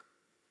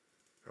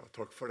Ja,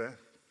 takk for det.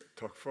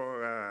 Takk for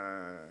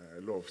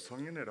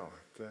lovsangen i dag.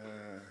 Det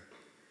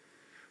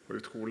var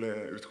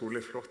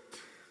utrolig flott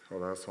å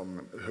være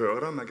sammen.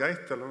 Hører dere meg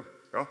greit, eller?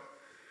 Ja,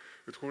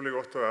 utrolig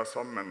godt å være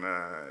sammen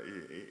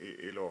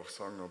i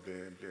lovsang og bli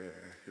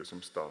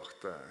liksom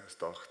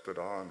starte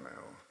dagen med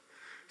å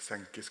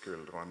senke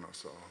skuldrene og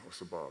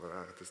så bare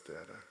være til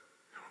stede.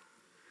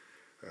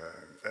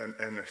 Jeg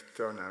er nødt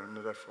til å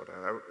nevne det for deg.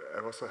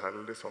 Jeg var så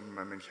heldig sammen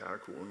med min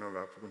kjære kone å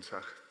være på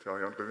konsert. Ja,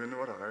 Jan Rune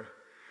var der også.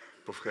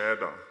 På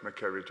fredag med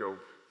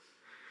Jabok.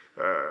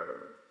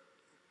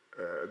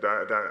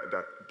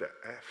 Det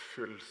er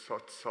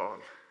fullsatt sal.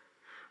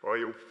 Og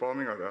i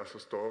oppvarmingen der så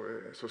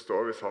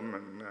står vi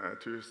sammen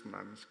 1000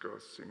 mennesker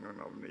og synger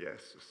navnet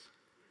Jesus.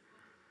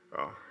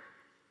 Ja.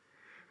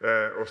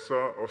 Og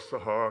så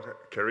har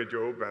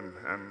Jabok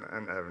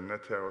en evne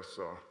til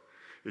å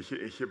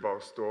ikke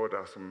bare stå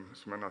der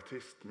som en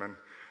artist, men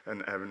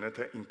en evne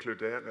til å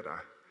inkludere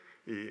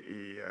deg i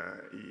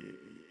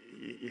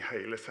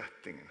hele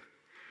settingen.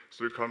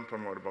 Så du kan på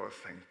en måte bare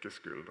senke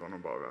skuldrene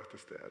og bare være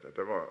til stede.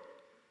 Det var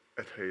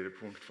et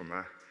høydepunkt for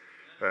meg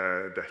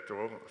dette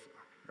året. Altså.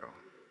 Ja.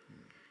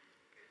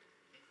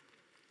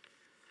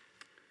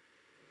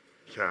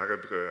 Kjære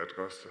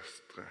brødre og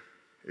søstre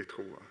i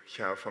troa,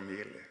 kjære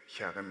familie,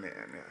 kjære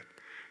menighet,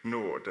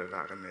 nåde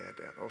være med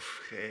dere, og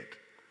fred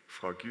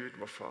fra Gud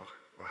vår Far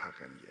og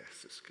Herren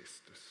Jesus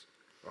Kristus.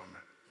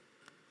 Amen.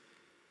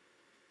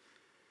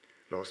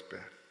 La oss be.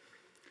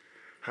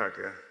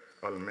 Herre,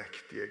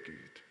 allmektige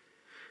Gud,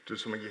 du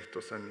som har gitt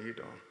oss en ny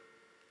dag.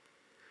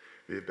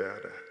 Vi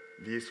ber deg,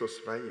 vis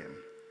oss veien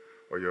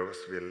og gjør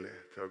oss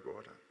villige til å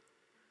gå den.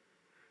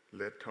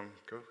 Led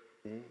tanker,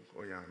 ord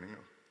og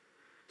gjerninger,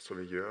 så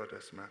vi gjør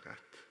det som er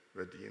rett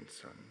ved din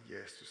sønn,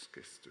 Jesus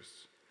Kristus,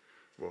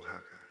 vår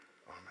Herre.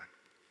 Amen.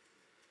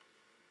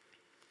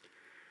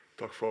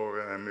 Takk for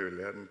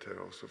muligheten til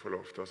å få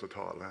lov til å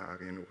tale her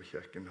i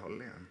Nordkirken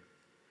Hall igjen.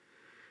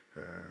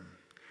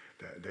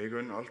 Det er i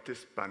grunnen alltid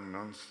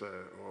spennende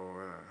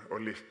å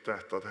lytte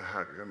etter til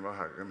Herren, hva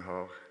Herren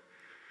har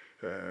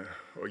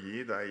å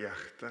gi deg i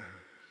hjertet,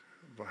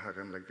 hva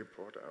Herren legger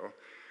på deg.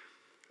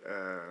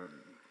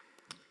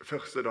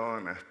 Første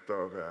dagen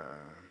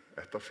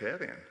etter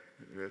ferien,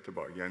 vi er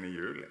tilbake igjen i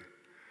juli,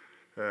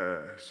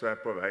 så er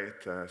jeg på vei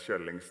til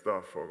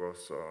Skjellingstad for å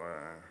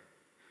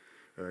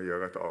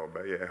gjøre et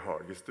arbeid i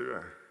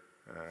hagestue.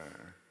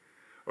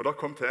 Og da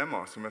kom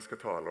temaet som jeg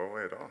skal tale over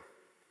i dag.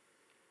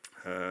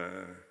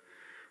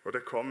 Og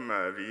det kom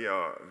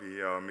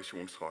via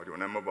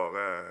misjonsradioen. Jeg må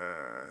bare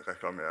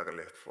reklamere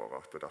litt for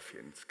at det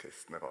finnes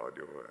kristne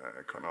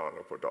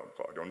radiokanaler på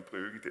DAB-radioen.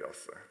 Bruk de,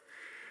 altså.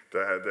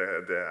 Det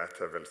er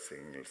til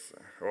velsignelse.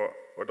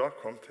 Og da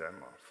kom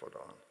temaet for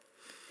dagen.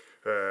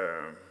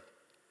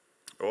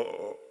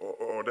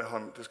 Og det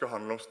skal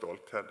handle om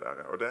stolthet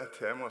der. Og det er et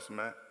tema som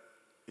jeg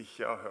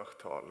ikke har hørt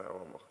tale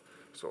over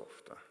så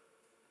ofte.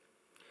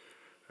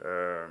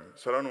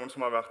 Så det noen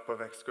som har vært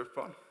på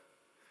vekstgruppene.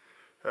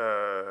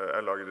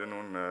 Jeg lagde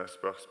noen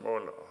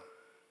spørsmål og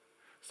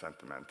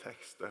sendte meg en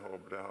tekst. Jeg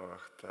håper det har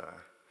vært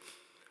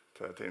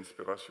til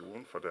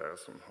inspirasjon for dere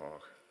som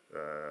har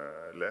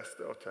lest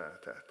det, og til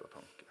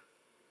ettertanke.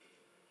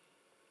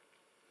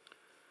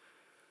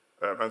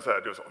 Men så er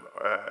det jo sånn,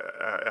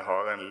 jeg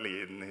har en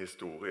liten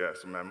historie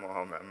som jeg må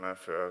ha med meg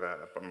før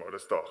jeg på en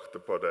måte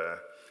starter på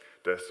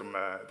det som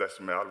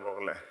er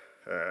alvorlig.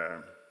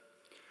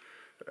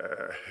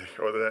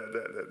 Og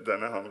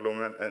denne handler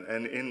om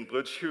en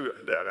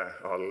innbruddstyv,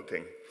 dere, alle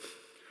ting.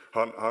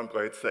 Han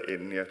brøt seg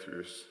inn i et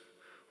hus,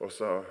 og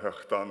så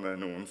hørte han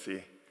noen si,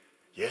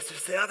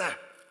 «Jesus ser det!»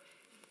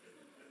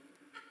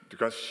 Du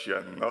kan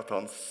skjønne at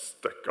han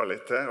støkket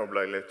litt til og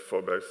ble litt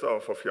forbauset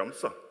og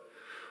forfjamset.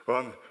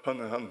 Og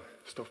han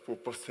stoppet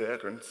opp og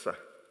ser rundt seg.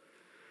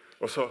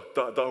 Og så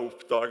da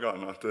oppdager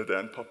han at det er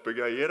en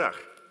papegøye der,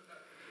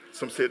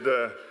 som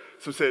sitter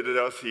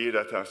der og sier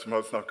dette, som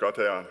hadde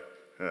snakket til han.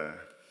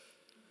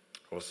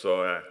 Og så,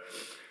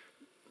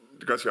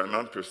 du kan skjønne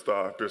han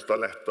pustet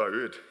lettet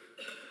ut.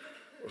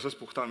 Og så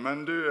spurte han,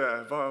 men du,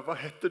 hva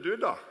heter du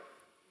da?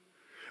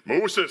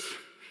 Moses,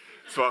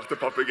 svarte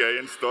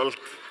papegøyen stolt.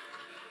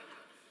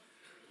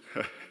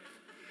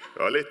 Det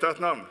var litt av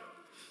et navn.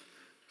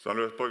 Så han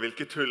lurte på,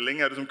 hvilke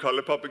tulling er det som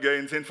kaller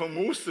papegøyen sin for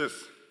Moses?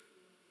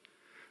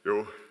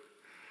 Jo,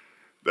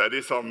 det er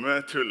de samme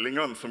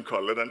tullingene som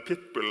kaller den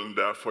pitbullen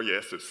der for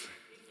Jesus.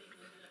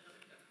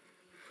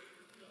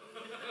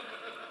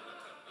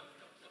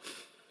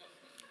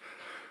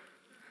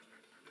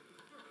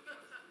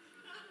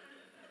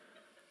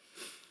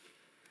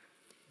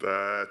 Det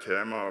er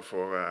temaet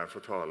for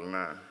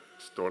talene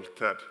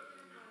stolthet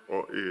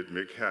og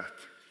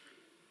ydmykhet.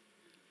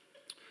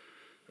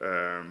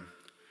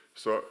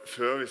 Så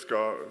før vi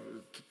skal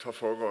ta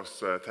for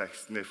oss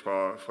teksten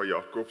fra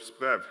Jakobs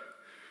brev,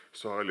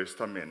 så har jeg lyst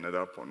til å minne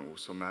dere på noe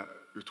som er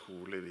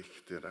utrolig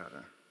viktig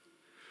dere.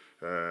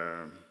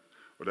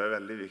 Og det er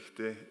veldig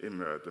viktig i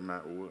møte med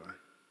ordet.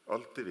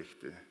 Alltid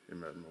viktig i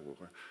møte med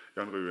ordet.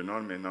 Jan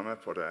Rune minner meg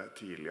på det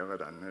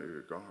tidligere denne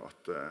uka,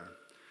 at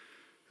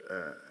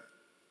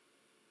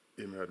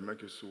i møte med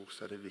Guds ord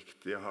så det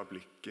viktig å ha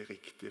blikket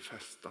riktig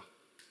festet.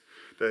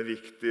 Det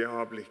viktig å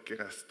ha blikket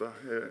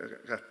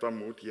rettet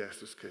mot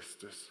Jesus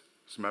Kristus,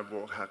 som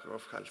vår Herre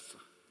og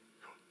Frelser.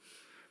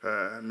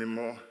 Vi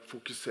må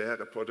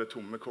fokusere på det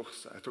tomme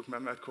korset. Jeg tok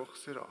med meg et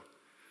kors i dag.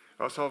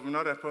 Jeg har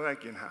savnet det på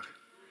veggen her.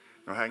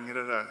 Nå henger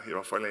det der, i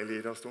hvert fall en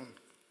liten stund.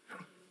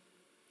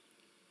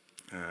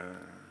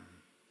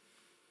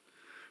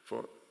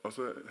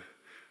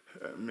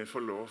 Vi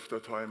får lov til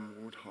å ta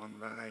imot han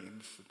hver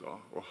eneste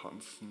dag, og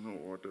hans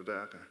nåde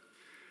der.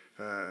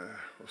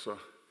 Og så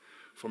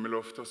får vi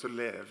lov til å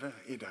leve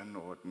i den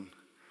nåden.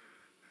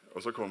 Og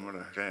så kommer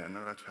det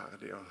rene,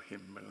 rettferdige og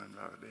himmelen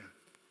verdige.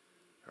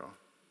 Ja.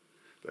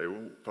 Det jo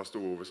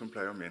pastor Ove som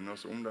pleier å minne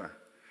oss om det.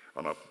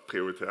 Han har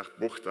prioritert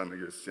bort denne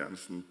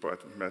gudstjenesten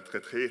med et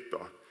retreat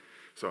da.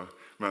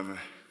 Men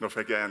nå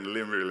fikk jeg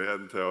endelig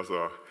muligheten til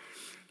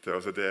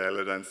å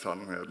dele den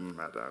sannheten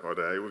med dere. Og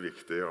det jo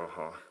viktig å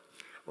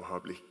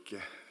ha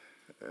blikket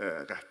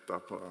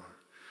rettet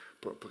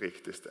på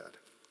riktig sted.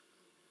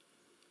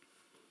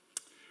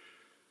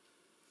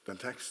 Den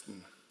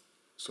teksten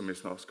som vi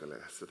snart skal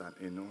lese,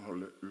 den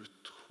inneholder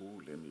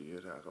utrolig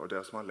mye der. Og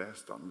dere som har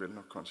lest den vil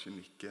nok kanskje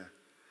ikke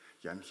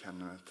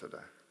gjenkjenne til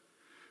det.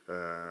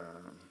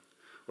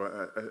 Og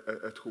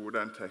jeg tror det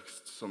en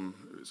tekst som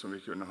vi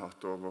kunne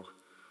hatt over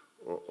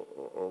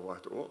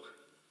et år,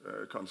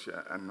 kanskje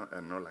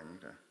enda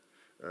lengre.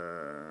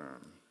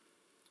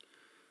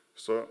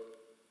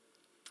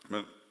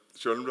 Men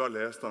selv om du har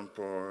lest den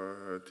på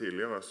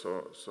tidligere,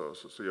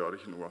 så gjør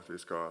det ikke noe at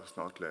vi skal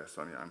snart lese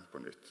den igjen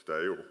på nytt.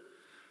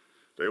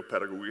 Det jo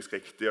pedagogisk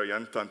riktig å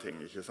gjenta en ting,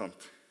 ikke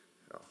sant?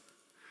 Ja.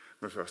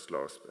 Men først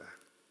la oss be.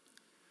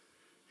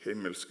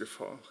 Himmelske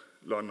Far,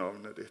 la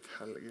navnet ditt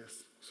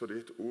helliges, så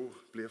ditt ord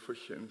blir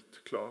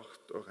forkynt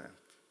klart og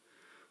rent.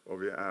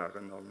 Og vi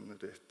ærer navnet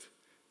ditt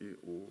i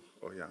ord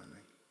og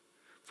gjerning.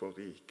 For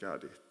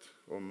riket ditt,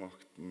 og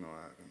makten og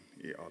æren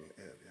i all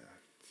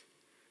evighet.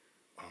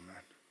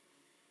 Amen.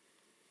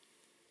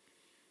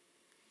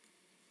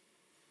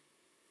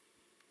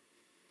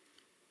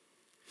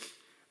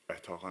 Jeg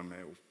tar han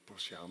med opp på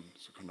skjermen,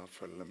 så kan dere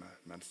følge med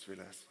mens vi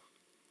leser.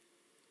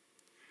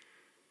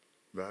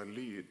 Vær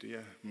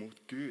lydige mot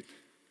Gud.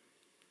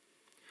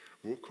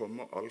 Hvor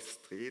kommer all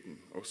striden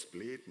og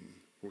spliden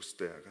hos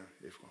dere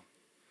ifra?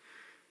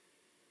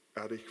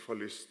 Det ikke fra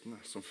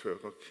lystne som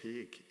fører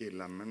krig i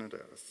lemmene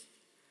deres?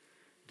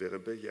 Dere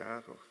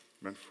begjærer,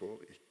 men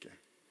får ikke.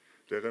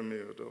 Dere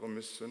myrder og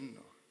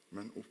misunner,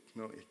 men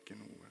oppnår ikke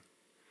noe.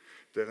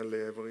 Dere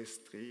lever i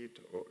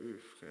strid og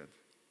ufred.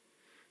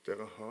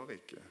 Dere har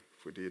ikke,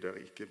 fordi dere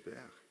ikke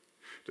ber.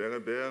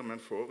 Dere ber, men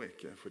får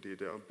ikke, fordi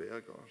dere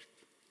ber galt.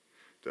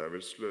 Dere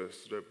vil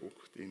sløse det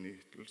bort i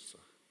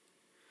nytelser.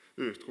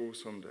 Utro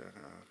som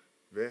dere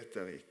vet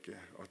dere ikke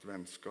at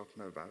vennskap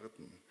med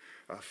verden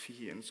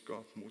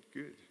fiendskap mot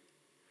Gud.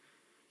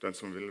 Den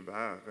som vil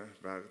være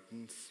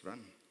verdens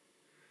venn,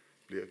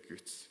 blir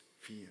Guds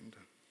fiende.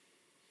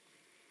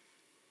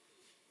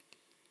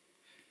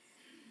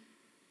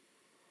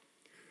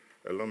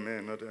 Eller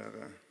mener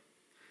dere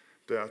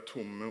det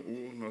tomme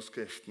ord når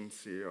Skriften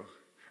sier,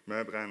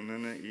 med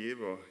brennende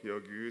iver gjør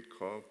Gud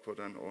krav på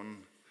den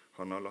ånd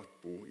han har latt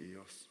bo i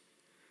oss.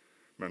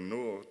 Men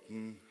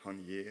nåden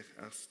han gir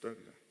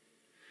større.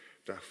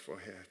 Derfor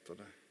heter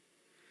det,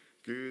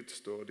 Gud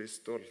står de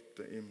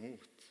stolte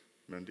imot,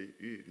 men de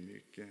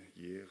ydmyke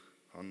gir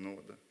han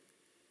nåde.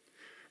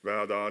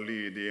 Vær da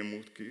lydige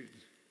mot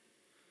Gud,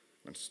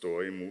 men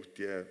stå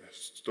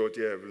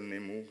djevelen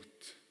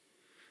imot,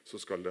 så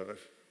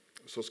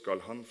skal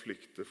han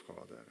flykte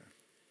fra dere.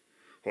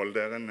 Hold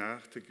dere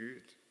nær til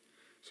Gud,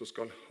 så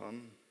skal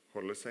han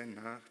holde seg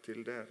nær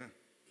til dere.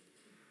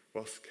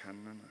 Vask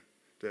hendene,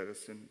 dere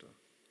synder.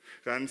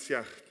 Rens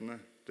hjertene,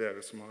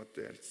 dere som har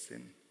delt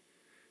sinn.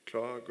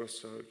 Klag og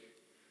sørg,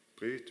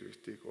 bryt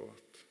ut i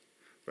gråt.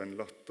 Vend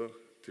latter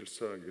til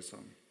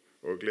sørgesang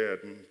og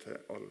gleden til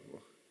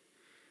alvor.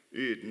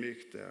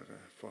 Ydmyk dere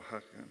for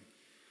Herren,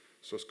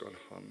 så skal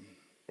han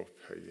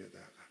opphøye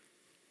dere.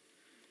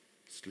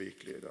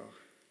 Slik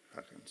lyder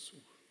Herrens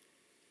ord.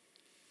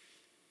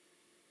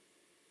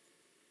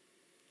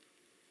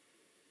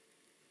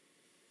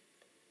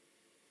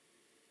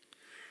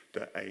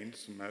 Det en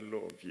som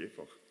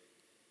lovgiver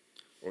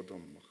og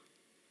dommer.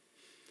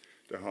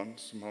 Det han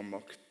som har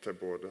makt til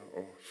både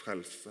å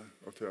frelse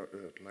og til å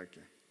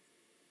ødelegge.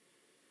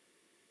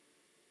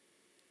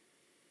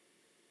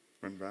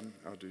 Men hvem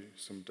du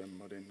som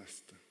dømmer din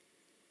neste?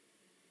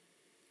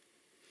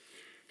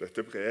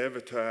 Dette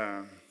brevet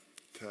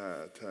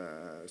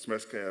som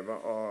skrevet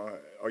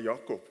av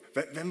Jakob.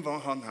 Hvem var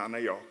han her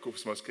Jakob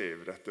som har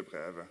skrevet dette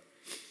brevet?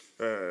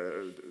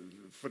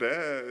 For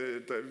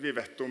vi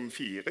vet om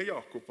 4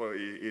 Jakober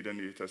i det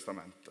nye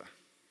testamentet.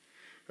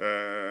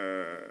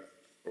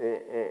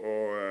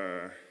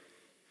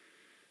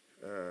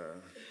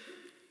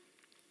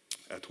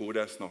 Jeg tror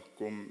det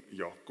snakk om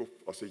Jakob,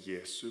 altså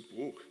Jesu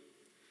bror,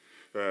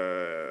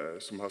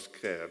 som har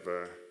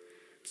skrevet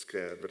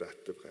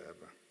dette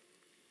brevet.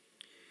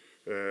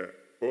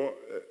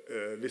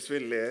 Hvis vi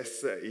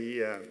leser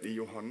i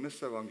Johannes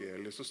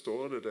evangeliet, så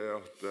står det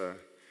at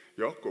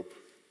Jakob,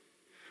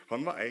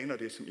 han var en av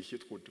de som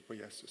ikke trodde på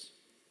Jesus.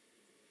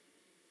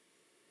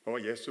 Han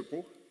var Jesu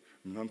bror,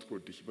 men han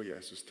trodde ikke på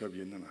Jesus til å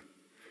begynne med.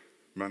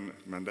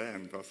 Men det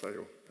endret seg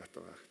jo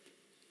etter hvert.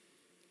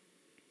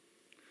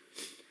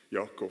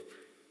 Jakob,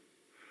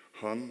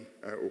 han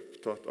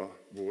opptatt av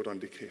hvordan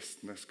de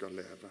kristne skal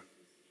leve.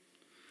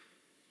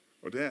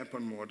 Og det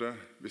på en måte,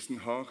 hvis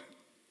en har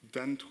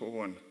den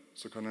tråden,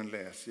 så kan en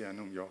lese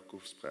gjennom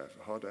Jakobs brev.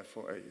 Ha det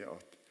for øye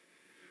at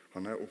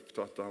han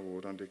opptatt av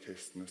hvordan de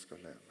kristne skal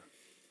leve.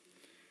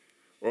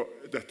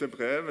 Og dette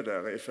brevet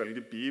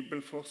ifølge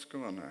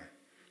bibelforskerne,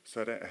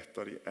 så det et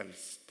av de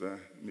eldste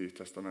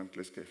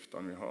nytestamentlige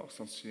skriftene vi har,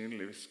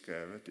 sannsynligvis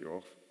skrevet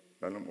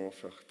mellom år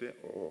 40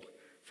 og år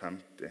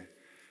 50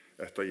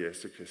 etter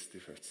Jesu Kristi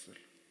fødsel.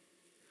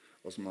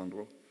 Og som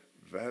andre ord,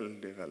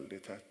 veldig,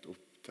 veldig tett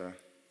opp til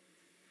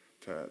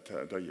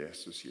da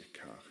Jesus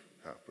gikk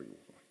her på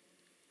jorda.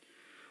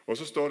 Og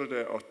så står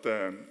det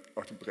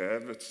at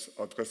brevets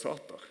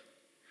adressater,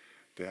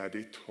 det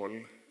de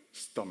 12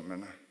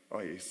 stammene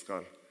av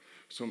Israel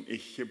som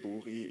ikke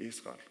bor i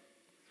Israel.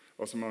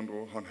 Og som andre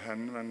ord, han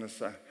henvender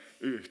seg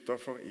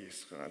utenfor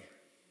Israel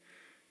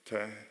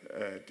til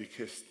de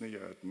kristne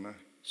jødene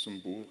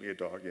som bor i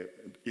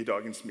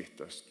dagens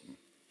Midtøsten.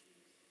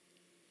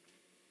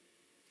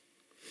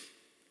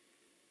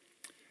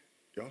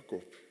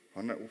 Jakob,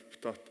 han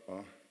opptatt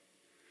av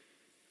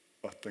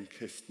at den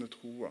kristne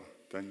troa,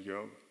 den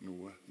gjør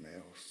noe med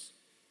oss.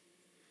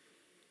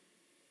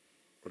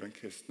 Og den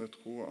kristne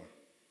troa,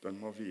 den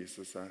må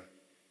vise seg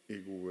i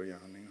gode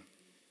gjerninger.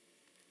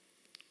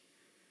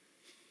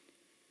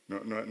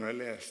 Når jeg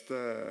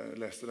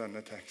leste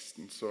denne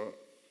teksten,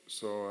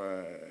 så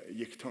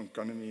gikk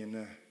tankene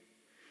mine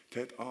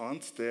til et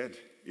annet sted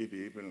i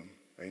Bibelen,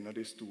 en av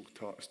de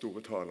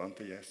store talene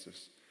til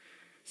Jesus,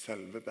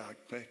 selve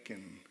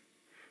bergprekenen.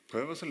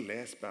 Prøv å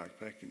lese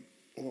bergprekenen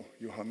og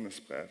Johannes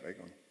brev en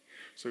gang.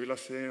 Så vil jeg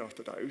se at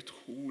det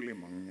utrolig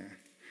mange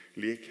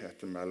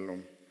likheter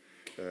mellom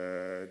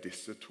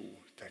disse to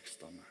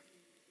tekstene.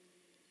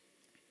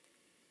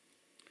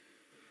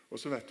 Og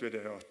så vet vi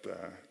det at,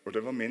 og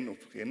det var min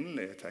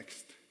opprinnelige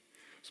tekst,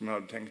 som jeg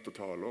hadde tenkt å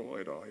tale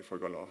over i dag, fra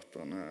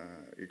Galaterne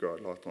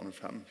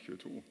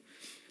 5:22.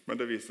 Men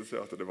det viste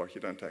seg at det var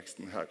ikke den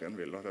teksten Herren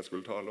ville at jeg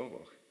skulle tale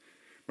over.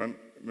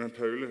 Men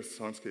Paulus,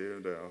 han skriver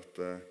det at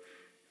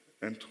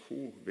en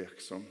tro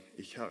virksom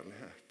i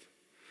kjærlighet.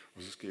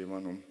 Og så skriver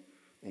han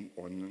om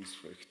åndens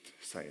frukt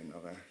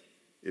senere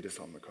i det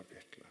samme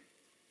kapitlet.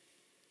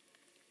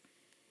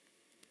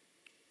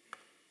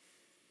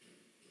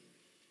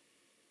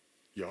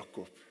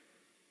 Jakob,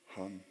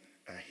 han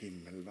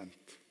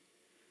himmelvendt.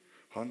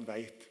 Han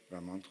vet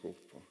hvem han tror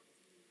på.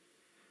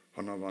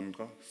 Han har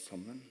vandret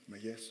sammen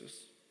med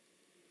Jesus,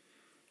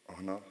 og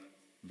han har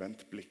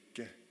vendt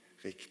blikket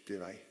riktig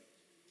vei.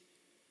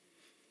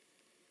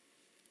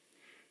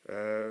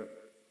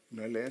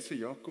 Når jeg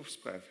leser Jakobs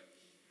brev,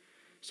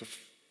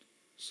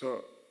 så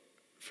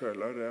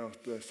føler jeg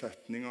at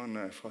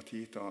setningene fra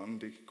tid til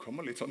annen, de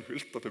kommer litt sånn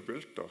hulter til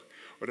bulter.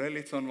 Og det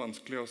litt sånn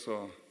vanskelig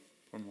å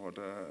på en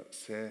måte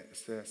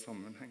se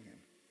sammenhengen.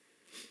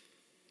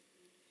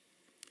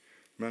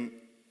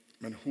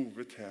 Men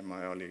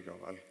hovedtemaet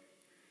allikevel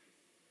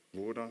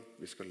hvordan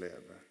vi skal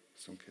leve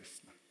som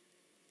kristne.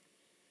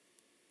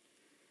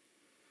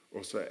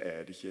 Og så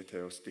det ikke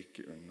til å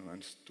stikke under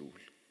en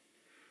stol.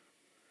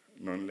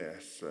 Når en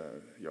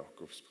leser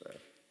Jakobs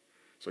brev,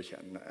 så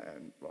kjenner jeg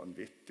en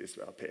vanvittig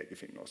svær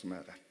pekefinger som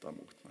rettet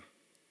mot meg.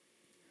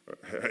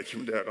 Jeg vet ikke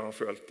om dere har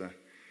følt det.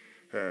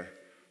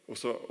 Og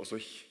så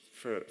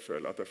føler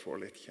jeg at jeg får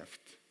litt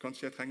kjeft.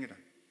 Kanskje jeg trenger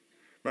det.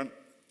 Men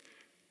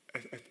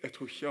jeg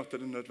tror ikke at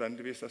det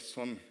nødvendigvis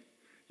sånn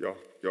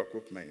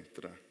Jakob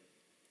mente det.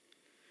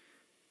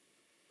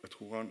 Jeg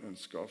tror han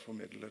ønsker å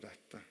formidle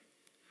dette.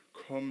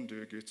 Kom du,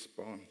 Guds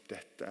barn,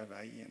 dette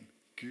veien.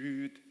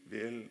 Gud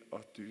vil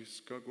at du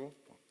skal gå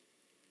på.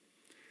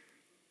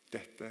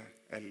 Dette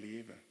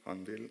livet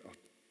han vil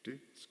at du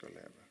skal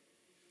leve.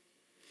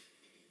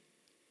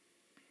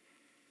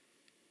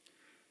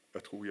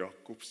 Jeg tror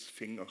Jakobs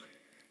finger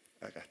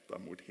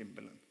rettet mot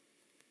himmelen.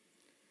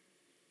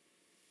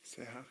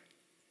 Se her,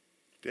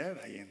 det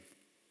veien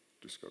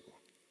du skal gå.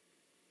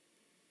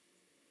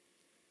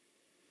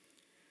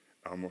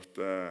 Jeg har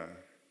måttet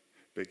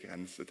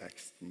begrense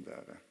teksten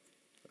dere.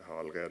 Jeg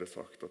har allerede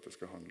sagt at det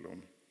skal handle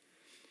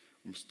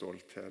om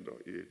stolthet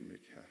og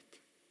ydmykhet.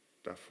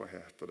 Derfor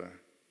heter det,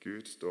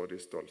 Gud står de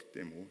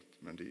stolte imot,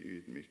 men de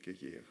ydmyke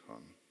gir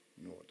han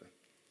nåde.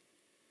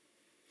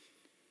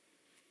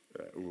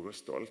 Ordet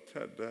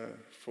stolthet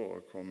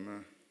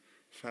forekommer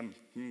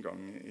 15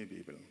 ganger i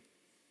Bibelen.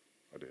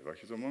 Og det var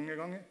ikke så mange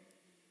ganger.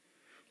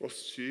 Og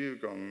 7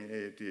 ganger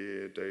i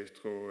de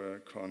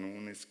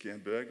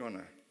deuterokanoniske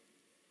bøkene.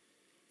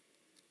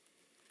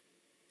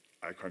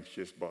 Jeg kan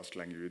ikke bare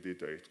slenge ut de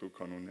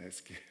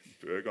deuterokanoniske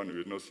bøkene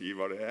uten å si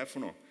hva det for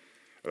noe.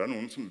 Er det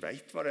noen som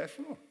vet hva det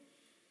for noe?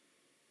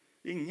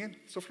 Ingen.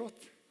 Så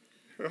flott.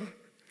 Ja.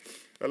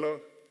 Eller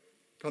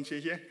kanskje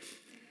ikke.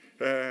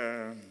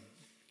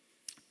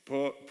 På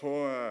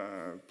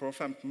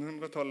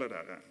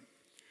 1500-tallet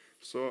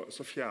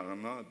så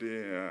fjernet de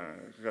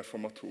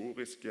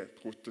reformatoriske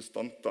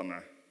protestantene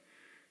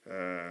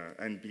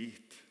en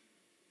bit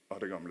av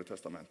det gamle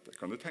testamentet.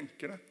 Kan du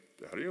tenke det?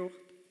 Det har de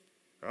gjort.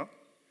 Ja.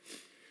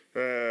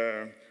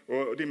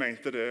 Og de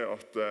mente det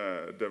at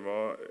det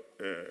var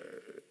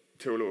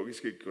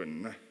teologiske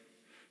grunner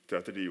til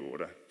at de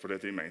gjorde det. Fordi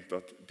de mente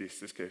at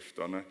disse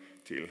skriftene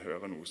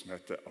tilhører noe som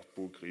heter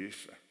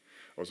apokryfe.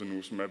 Altså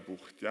noe som er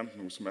bortgjemt,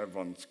 noe som er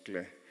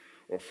vanskelig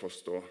å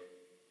forstå.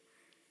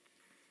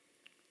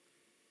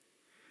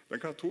 Den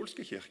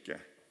katolske kirke,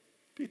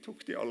 de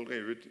tok de aldri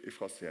ut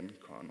fra sin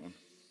kanon.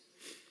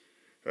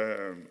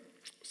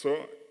 Så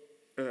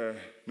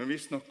når vi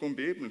snakker om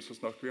Bibelen, så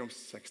snakker vi om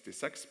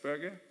 66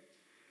 bøker,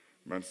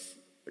 mens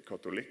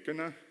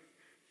katolikkene,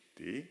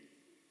 de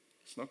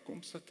snakker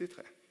om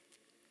 73.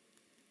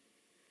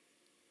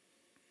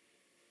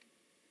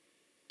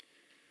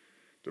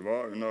 Det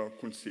var under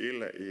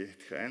konsilet i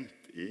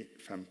Trent i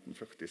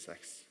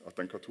 1546 at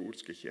den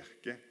katolske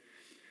kirke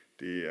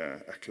de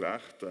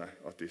erklærte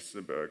at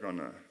disse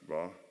bøkene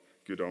var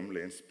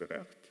guddommelig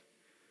inspirert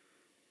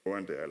og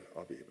en del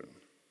av Bibelen.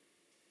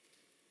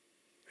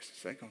 Jeg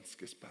synes det er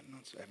ganske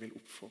spennende, så jeg vil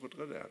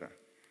oppfordre dere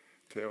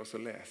til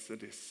å lese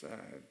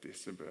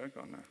disse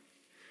bøkene.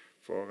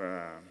 For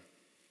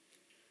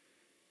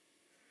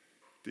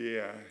de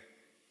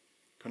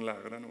kan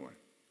lære deg noe,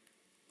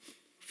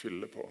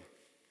 fylle på.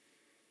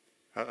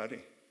 Her er de.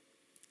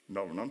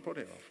 Navnene på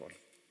de i hvert fall.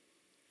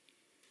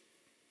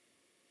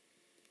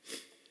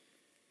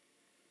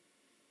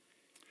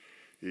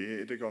 I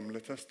Det gamle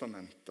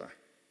testamentet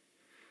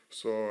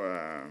så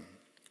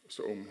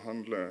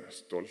omhandler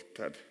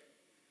stolthet.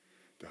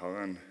 Det har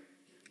en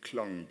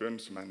klangbunn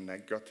som er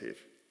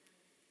negativ.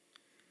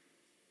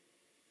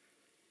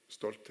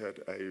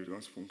 Stolthet er i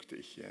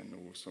utgangspunktet ikke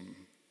noe som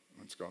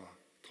man skal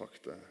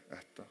trakte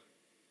etter.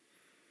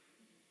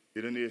 I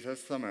Det nye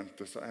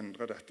testamentet så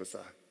endrer dette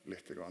seg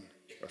litt.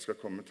 Jeg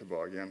skal komme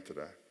tilbake igjen til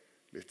det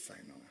litt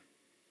senere.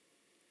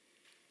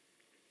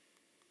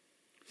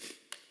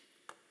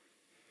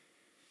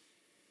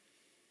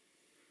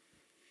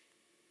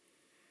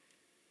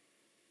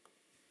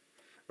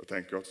 Jeg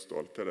tenker at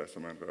stolthet er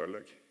som en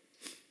rødløk.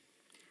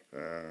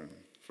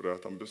 For det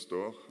at han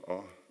består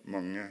av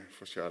mange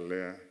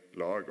forskjellige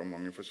lag og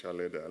mange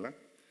forskjellige deler.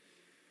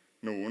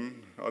 Noen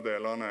av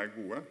delene er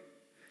gode,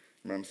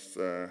 mens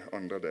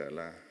andre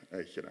deler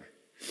er ikke det.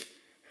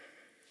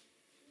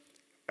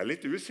 Jeg er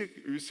litt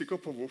usikker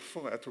på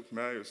hvorfor jeg tok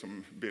med som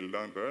bilde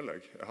av en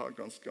rødløk. Jeg har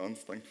et ganske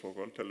anstrengt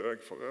forhold til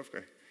løk for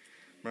øvrig.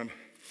 Men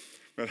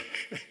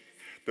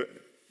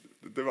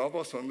det var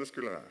bare sånn det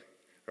skulle være.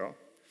 Ja.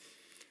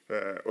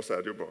 Og så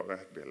er det jo bare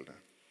et bilde.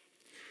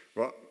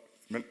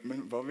 Men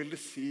hva vil det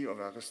si å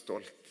være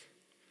stolt?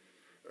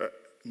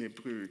 Vi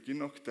bruker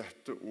nok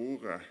dette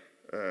ordet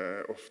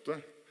ofte.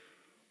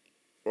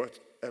 Og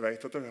jeg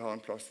vet at det har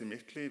en plass i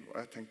mitt liv, og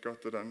jeg tenker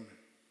at den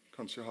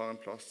kanskje har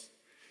en plass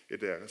i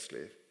deres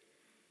liv.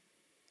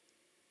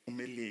 Om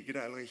vi liker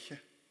det eller ikke.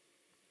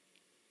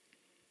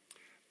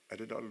 Er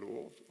det da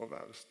lov å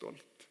være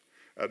stolt?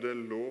 Er det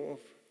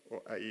lov å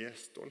eie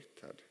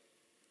stolthet?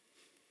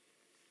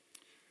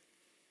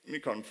 Vi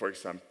kan for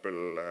eksempel,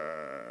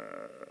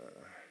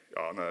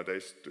 når det er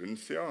en stund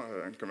siden,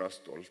 en kan være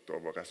stolt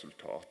over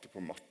resultatet på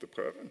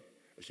matteprøven.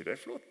 Er ikke det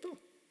flott da?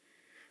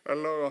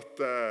 Eller at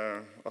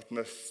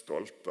en er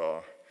stolt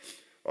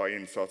av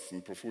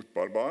innsatsen på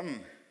fotballbanen.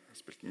 Jeg har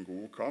spilt en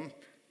god kamp.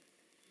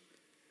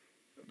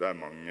 Det er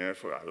mange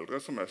foreldre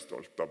som er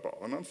stolt av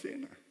barna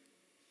sine.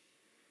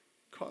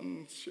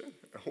 Kanskje,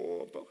 jeg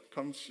håper,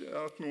 kanskje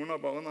at noen av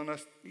barna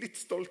er litt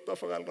stolt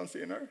av foreldrene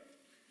sine.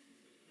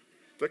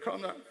 Det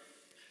kan jeg.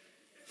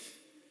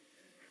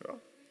 Ja.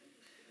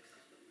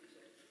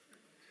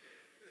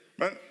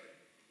 Men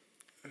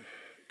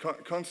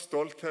kan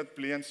stolthet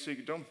bli en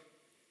sykdom?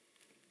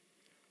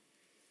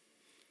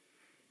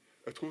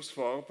 Jeg tror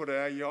svaret på det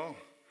er ja.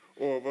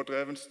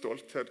 Overdreven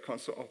stolthet kan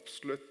så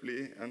absolutt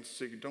bli en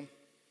sykdom.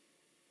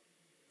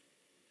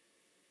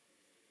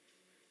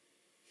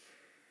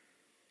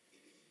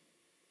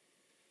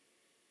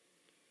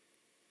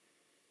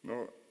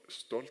 Når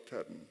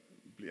stoltheten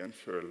blir en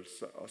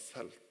følelse av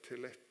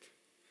selvtillit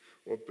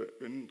og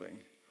beundring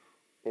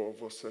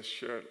over seg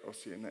selv og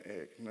sine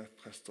egne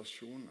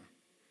prestasjoner,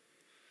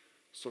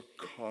 så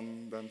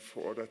kan den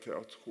få deg til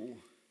å tro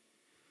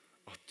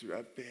at du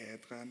er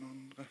bedre enn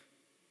andre.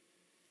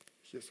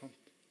 Ikke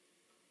sant?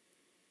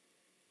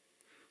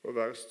 Å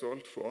være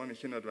stolt får en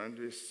ikke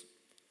nødvendigvis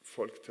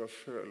folk til å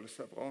føle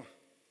seg bra.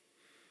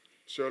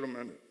 Selv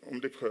om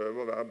de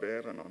prøver å være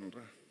bedre enn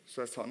andre,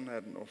 så er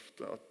sannheten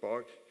ofte at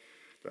bak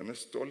denne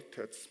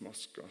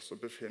stolthetsmaska så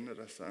befinner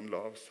det seg en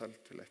lav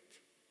selvtillit.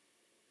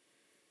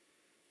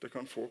 Det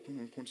kan få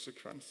noen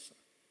konsekvenser.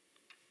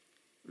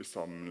 Vi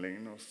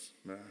sammenligner oss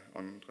med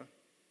andre.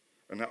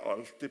 En er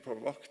alltid på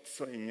vakt,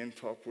 så ingen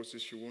tar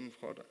posisjonen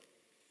fra det.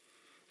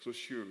 Så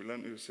skjuler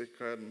en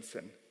usikkerheten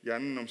sin.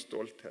 Gjennom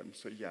stoltheten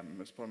så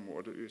gjemmes på en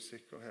måte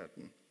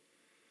usikkerheten.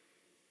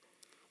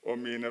 Og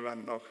mine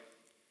venner,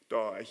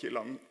 da er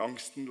ikke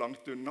angsten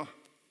langt unna.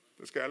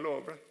 Det skal jeg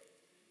love.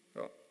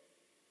 Ja.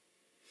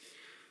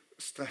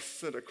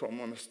 Stresset det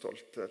kommer med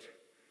stolthet.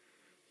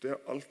 Det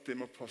er alltid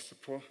må passe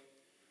på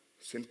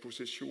sin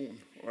posisjon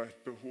og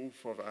et behov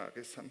for å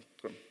være i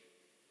sentrum.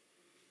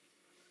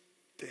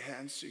 Det er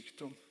en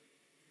sykdom.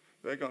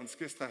 Det er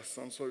ganske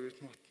stressende og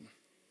utmattende.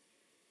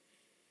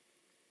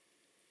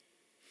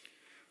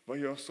 Hva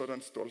gjør så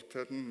den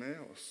stoltheten med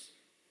oss?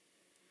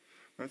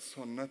 Med et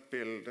sånt et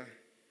bilde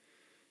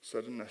så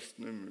er det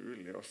nesten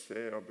umulig å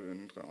se og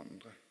beundre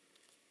andre.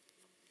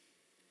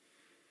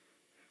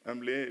 En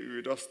blir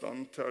ute av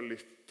stand til å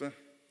lytte,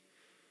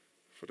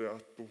 fordi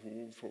at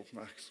behov for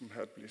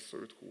oppmerksomhet blir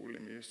så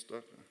utrolig mye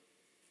større.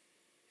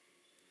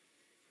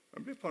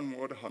 En blir på en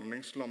måte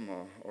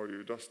handlingslammet og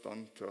ute av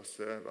stand til å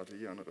se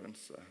verdiene rundt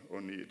seg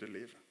og nyte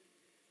livet.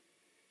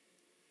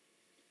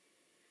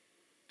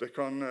 Det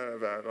kan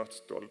være at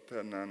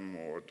stoltheten er en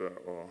måte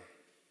å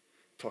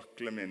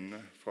takle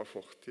minnet fra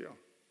fortiden.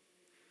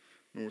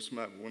 Noe som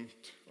er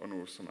vondt og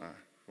noe som er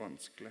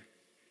vanskelig.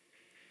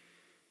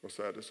 Og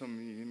så er det så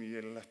mye,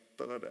 mye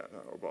lettere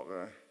dere å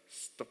bare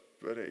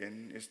stappe det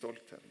inn i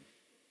stoltheten.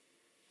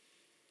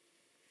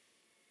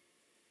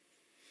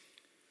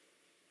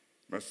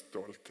 Men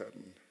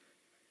stoltheten,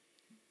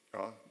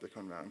 ja, det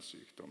kan være en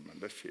sykdom,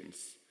 men det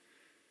finnes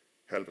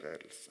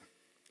helbredelse.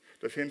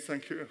 Det finnes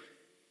en kur.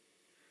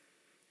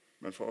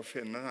 Men for å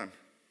finne den,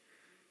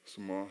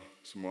 så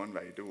må en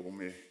veide hvor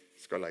vi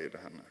skal leide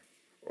henne.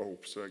 Og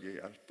oppsøke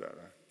hjelp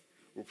dere.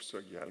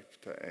 Oppsøk hjelp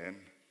til en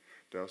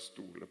dere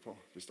stoler på,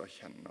 hvis dere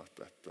kjenner at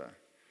dette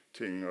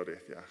tynger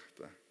ditt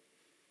hjerte.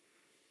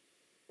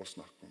 Og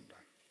snakk om det.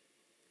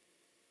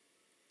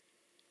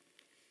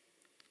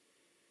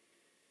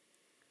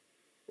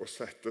 Å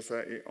sette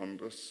seg i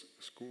andres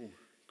sko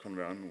kan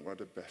være noe av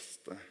det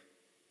beste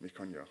vi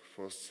kan gjøre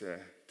for å se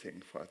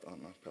ting fra et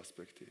annet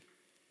perspektiv.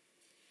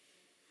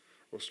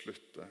 Og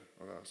slutte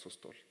å være så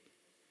stolt.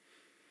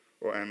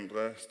 Og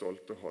endre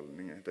stolte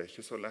holdninger. Det er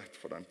ikke så lett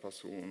for den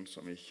personen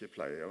som ikke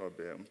pleier å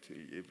be om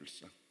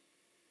tilgivelse.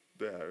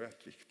 Det er jo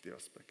et viktig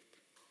aspekt.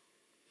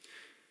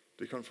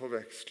 De kan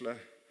forveksle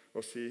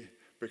og si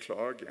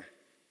beklage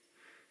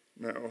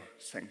med å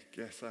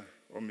senke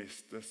seg og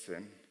miste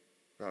sin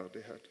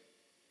verdighet.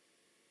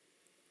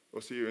 Å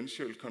si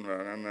unnskyld kan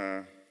være en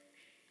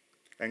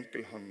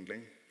enkel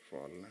handling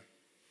for alle.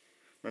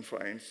 Men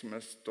for en som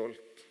er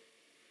stolt,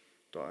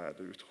 da er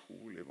det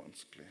utrolig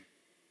vanskelig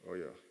å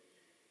gjøre.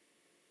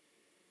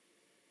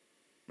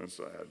 Men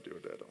så er det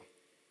jo det da.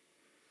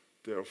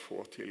 Det å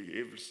få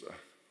tilgivelse.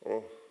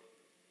 Og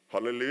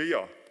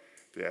halleluja,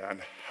 det er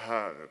en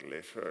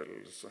herlig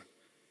følelse.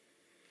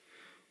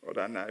 Og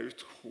den er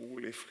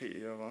utrolig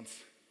frigjørende.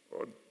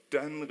 Og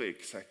den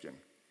ryggsekken,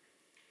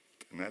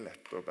 den er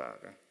lett å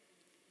bære.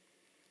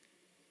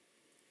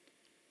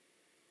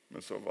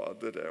 Men så var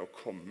det det å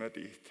komme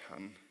dit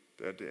hen.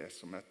 Det er det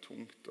som er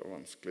tungt og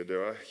vanskelig. Det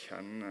å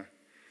erkjenne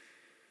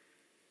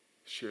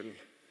skyld,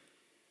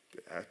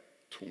 det er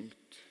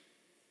tungt.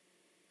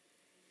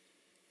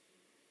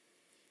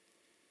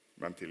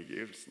 Men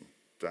tilgivelsen,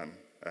 den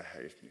er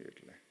helt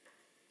nydelig.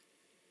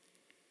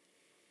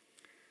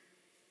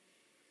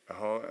 Jeg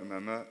har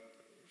med meg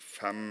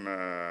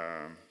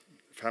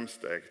fem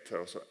steg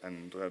til å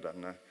endre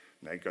denne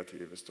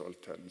negative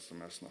stoltheten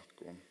som jeg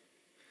snakker om.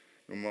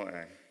 Nummer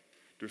 1,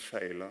 du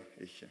feiler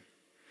ikke.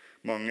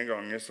 Mange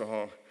ganger så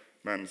har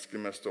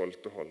mennesker med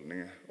stolte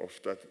holdninger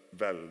ofte et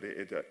veldig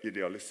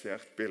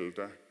idealisert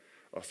bilde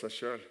av seg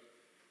selv,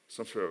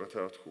 som fører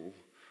til å tro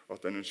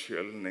at en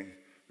unnskyldning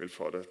vil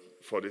få de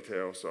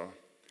til å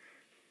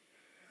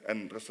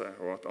endre seg,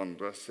 og at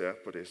andre ser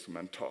på de som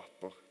en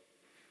taper.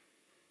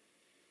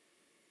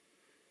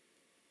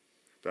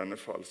 Denne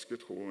falske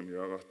troen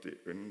gjør at de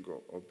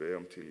unngår å be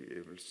om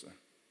tilgivelse.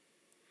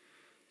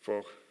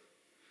 For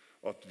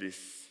at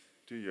hvis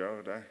du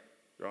gjør det,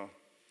 ja,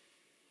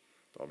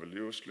 da vil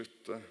du jo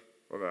slutte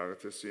å være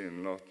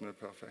tilsynelatende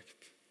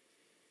perfekt.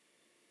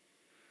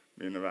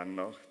 Mine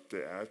venner,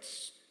 det er et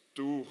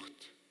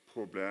stort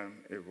problem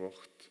i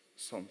vårt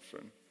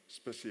samfunn,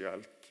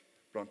 spesielt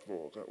blant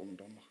våre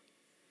ungdommer.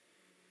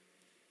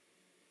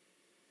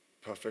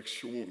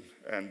 Perfeksjon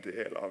er en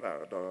del av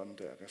hverdagen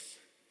deres.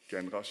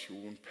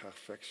 Generasjon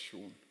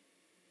perfeksjon.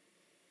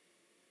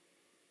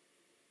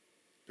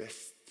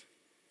 Best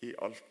i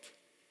alt.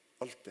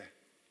 Alt det.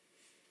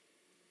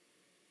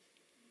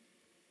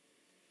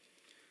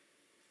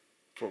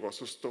 For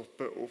oss å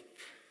stoppe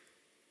opp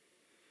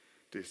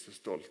disse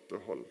stolte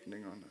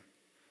holdningene,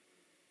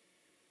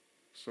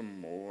 så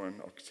må en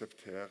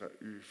akseptere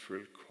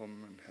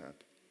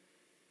ufullkommenhet.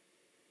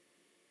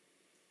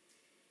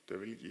 Det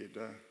vil gi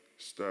deg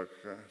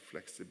større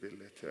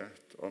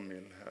fleksibilitet og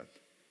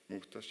mildhet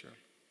mot deg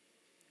selv.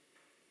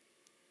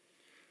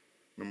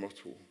 Nummer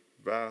 2,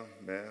 vær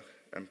mer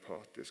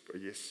empatisk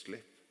og gi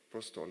slipp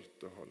på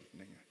stolte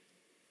holdninger.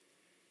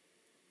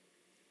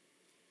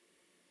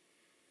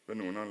 Ved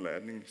noen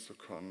anledning så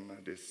kan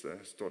disse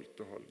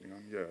stolte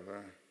holdningene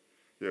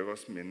gjøre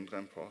oss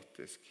mindre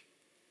empatisk.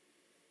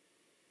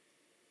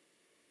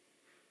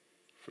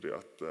 fordi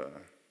at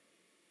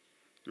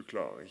du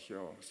klarer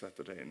ikke å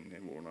sette deg inn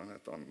i hvordan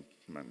et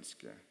annet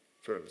menneske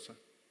føler seg.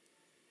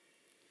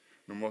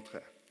 Nummer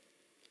 3.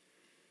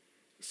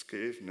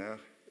 Skriv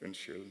ned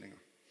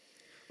unnskyldninger.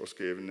 Og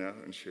skrive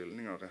ned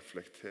unnskyldninger og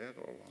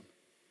reflektere over den.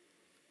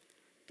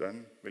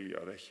 Den vil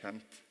gjøre deg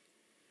kjent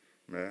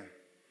med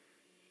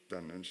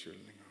denne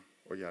unnskyldningen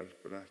og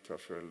hjelpe deg til å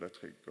føle deg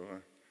tryggere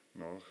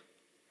når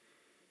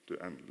du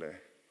endelig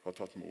har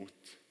tatt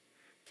mot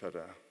til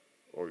det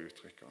og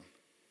uttrykke den.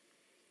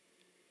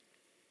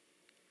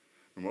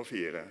 Nummer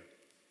 4.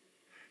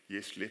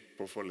 Gi slipp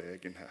på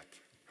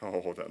forlegenhet.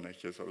 Den er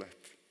ikke så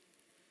lett.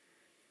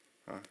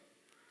 Ja.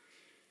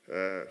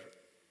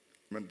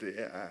 Men det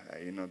er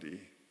en av de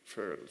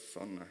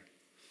følelsene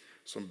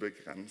som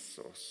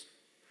begrenser oss,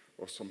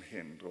 og som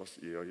hindrer oss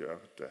i å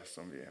gjøre det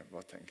som vi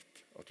var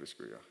tenkt at vi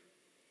skulle gjøre.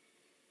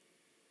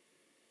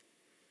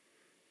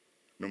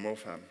 Nummer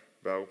 5.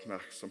 Vær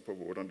oppmerksom på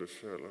hvordan du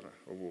føler det,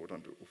 og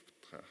hvordan du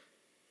opptrer.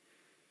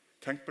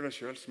 Tenk på deg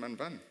selv som en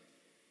venn.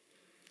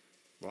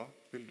 Hva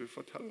vil du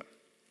fortelle?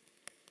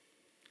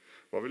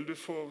 Hva vil du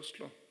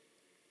foreslå?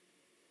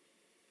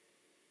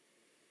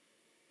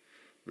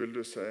 Vil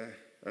du si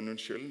en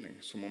unnskyldning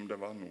som om det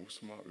var noe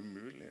som var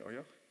umulig å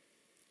gjøre?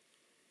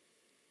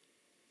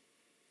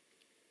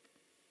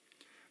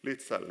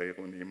 Litt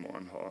selvironi må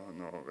en ha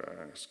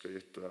når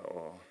skryter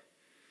og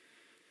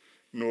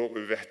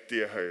når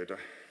uvettige høyde.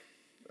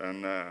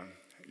 En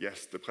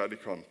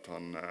gjestepredikant,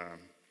 han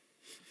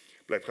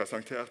ble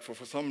presentert for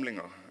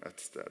forsamlinger et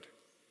sted.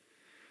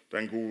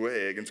 Den gode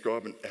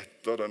egenskapen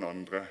etter den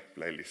andre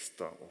ble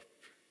listet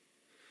opp.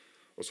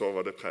 Og så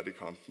var det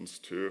predikantens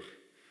tur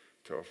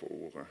til å få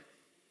ordet.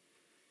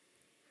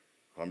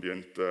 Han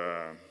begynte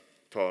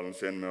talen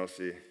sin med å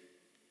si: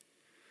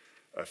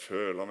 «Jeg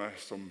føler meg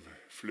som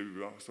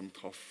flua som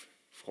traff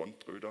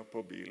frontruta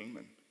på bilen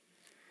min.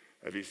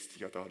 Jeg visste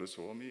ikke at jeg hadde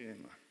så mye i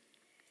meg.»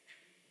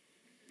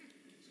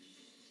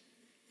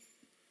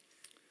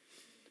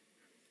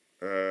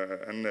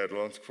 En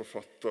nederlandsk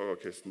forfatter og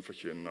kristen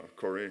forkynner,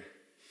 Corrie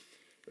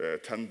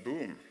ten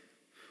Boom,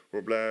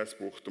 hun ble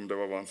spurt om det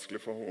var vanskelig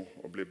for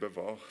henne å bli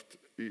bevart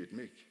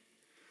ydmyk.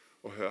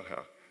 Og hør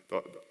her,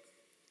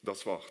 da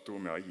svarte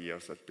hun med å gi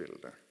oss et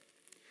bilde.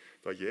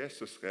 Da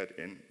Jesus red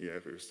inn i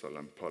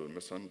Jerusalem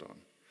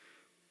palmesøndagen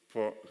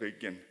på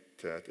ryggen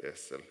til et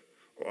esel,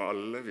 og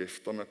alle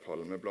vifta med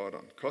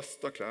palmebladene,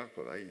 kastet klær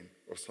på veien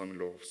og sang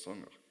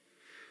lovsanger.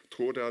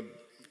 Tror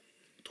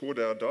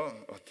dere da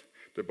at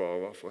det bare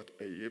var for et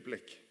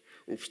øyeblikk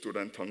oppstod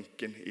den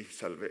tanken i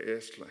selve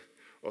eselet,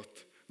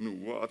 at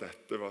noe av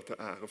dette var til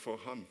ære for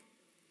han?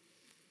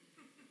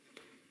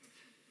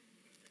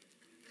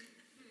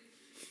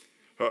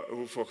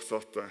 Hun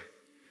fortsatte: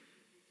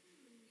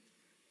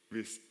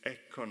 «Hvis jeg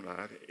kan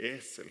være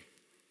esel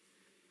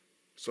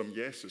som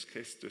Jesus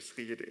Kristus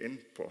rider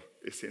inn på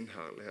i sin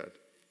herlighet,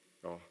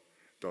 ja,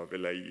 da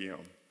vil jeg gi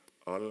ham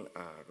all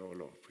ære og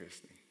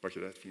lovprisning.» Var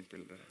ikke det et fint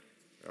bilde?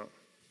 Ja.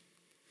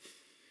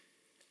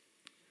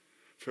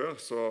 Før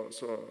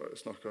så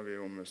snakket vi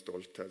om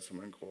stolthet som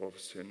en grov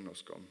synd og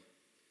skam.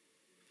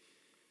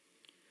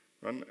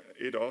 Men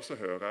i dag så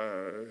hører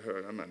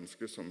jeg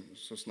mennesker som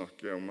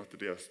snakker om at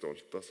de er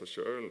stolte av seg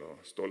selv,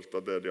 og stolte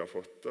av det de har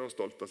fått til, og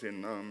stolte av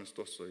sin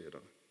nærmeste og så videre.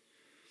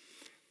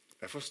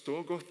 Jeg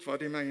forstår godt hva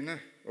de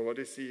mener, og hva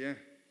de sier.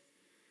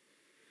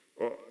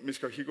 Og vi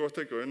skal ikke gå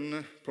til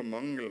grunne på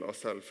mangel av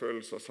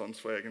selvfølelse og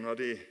sans for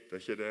egenverdi. Det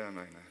er ikke det jeg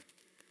mener.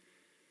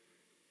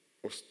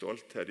 Og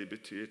stolthet i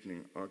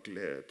betydning av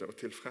glede og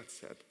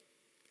tilfredshet.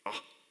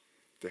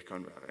 Det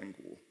kan være en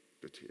god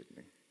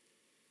betydning.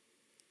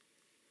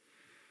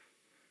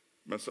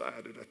 Men så er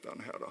det dette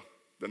her da.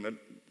 Denne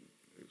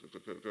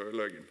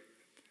rødløggen.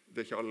 Det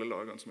er ikke alle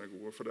lagene som er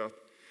gode, for det at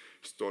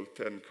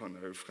stoltheten kan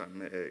jo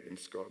fremme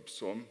egenskap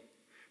som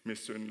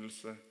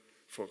misunnelse,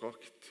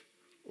 forakt,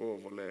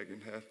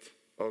 overlegenhet,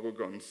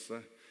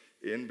 arroganse,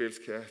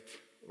 innbilskhet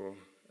og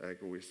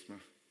egoisme.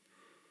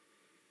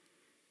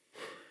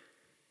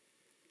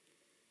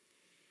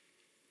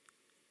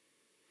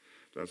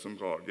 Den som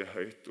rager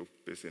høyt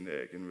opp i sin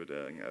egen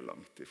vurdering er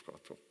langt ifra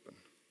toppen.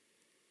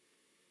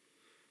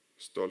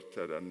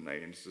 Stolthet er den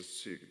eneste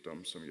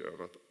sykdom som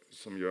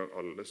gjør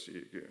alle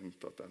syke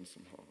unntatt den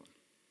som har den.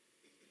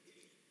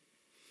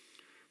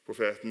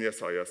 Profeten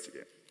Jesaja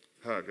sier: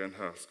 «Herren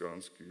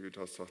herskerens Gud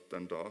har satt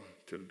en dag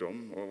til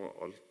dom over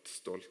alt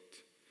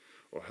stolt,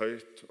 og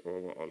høyt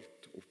over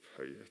alt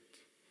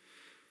opphøyet,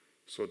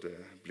 så det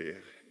blir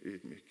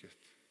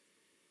ydmyket.»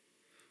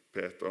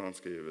 Peter han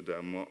skriver: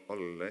 «Dere må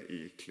alle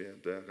ikle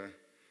dere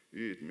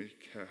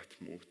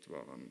ydmykhet mot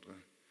hverandre,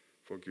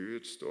 for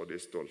Gud står de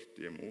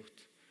stolte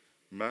imot,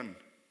 men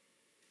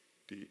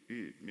de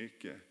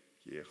ydmyke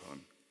gir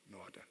han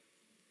nåde.»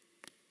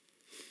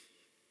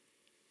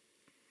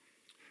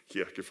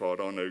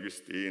 Kirkefaderen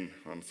Augustin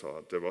han sa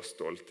at det var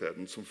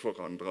stoltheten som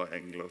forandret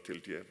engler til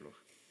djevler.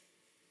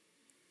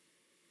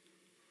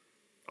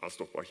 Han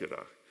stoppet ikke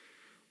der.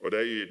 Og det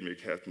er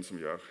ydmykheten som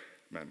gjør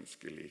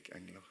mennesket lik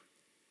engler.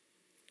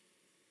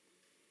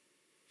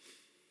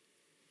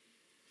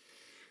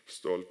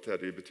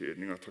 Stolthet i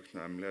betydning av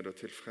takknemlighet og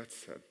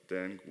tilfredshet, det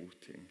er en god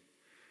ting.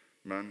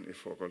 Men i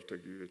forhold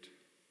til Gud,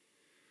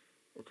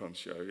 og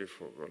kanskje også i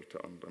forhold til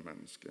andre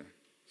mennesker,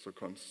 så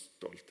kan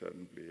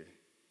stoltheten bli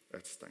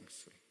et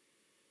stengsel.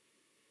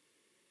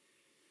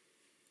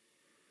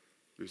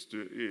 Hvis du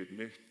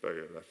ydmykt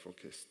bøyer deg for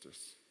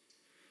Kristus,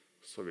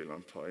 så vil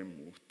han ta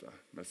imot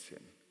deg med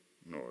sin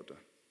nåde.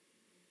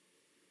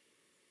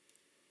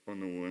 Og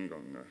noen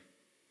ganger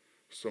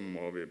så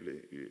må vi bli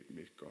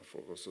ydmyket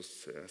for oss å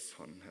se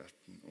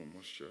sannheten om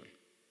oss selv.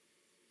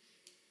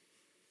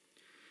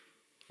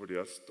 Fordi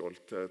at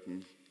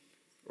stoltheten,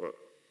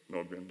 og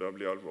nå begynner det å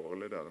bli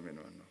alvorlig der,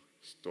 mine venner,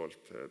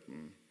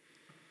 stoltheten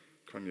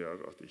kan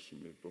gjøre at ikke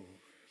vi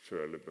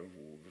føler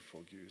behovet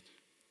for Gud.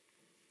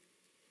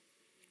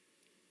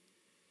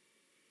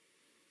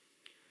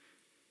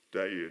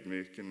 Det er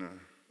ydmykende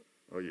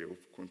å gi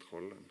opp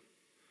kontrollen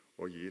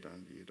og gi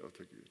den videre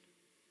til Gud.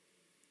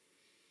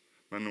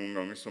 Men noen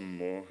ganger så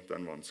må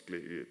den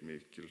vanskelige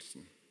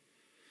ydmykelsen,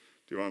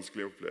 de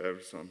vanskelige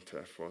opplevelsene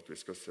til for at vi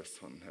skal se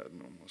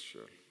sannheten om oss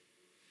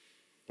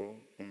selv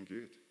og om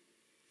Gud.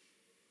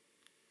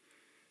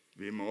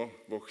 Vi må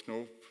våkne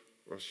opp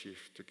og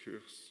skifte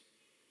kurs,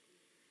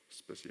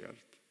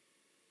 spesielt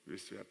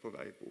hvis vi er på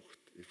vei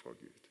bort ifra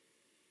Gud.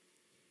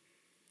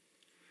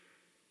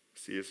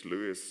 C.S.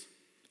 Lewis,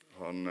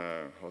 han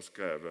har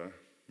skrevet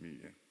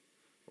mye,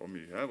 og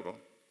mye er bra.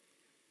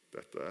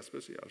 Dette er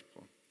spesielt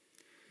bra.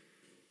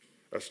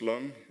 As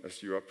long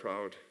as you are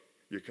proud,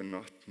 you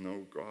cannot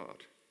know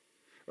God.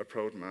 A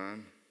proud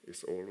man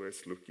is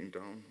always looking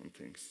down on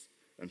things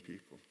and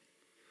people.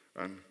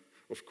 And,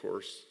 of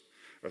course,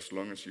 as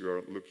long as you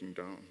are looking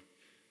down,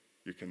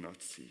 you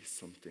cannot see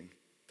something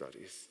that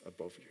is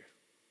above you.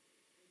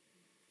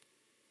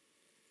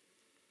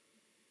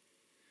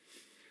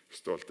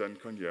 Stoltheten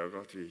kan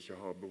gjøre at vi ikke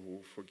har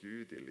behov for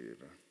Gud i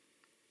livet.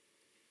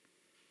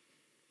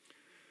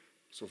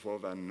 Så for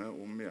å vende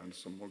om igjen,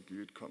 så må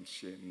Gud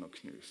kanskje inn og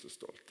knuse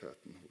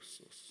stoltheten hos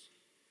oss.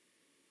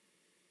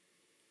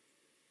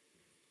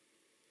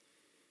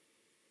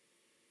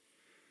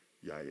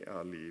 Jeg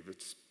er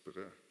livets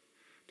brød.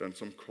 Den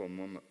som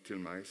kommer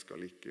til meg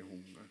skal ikke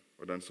hungre,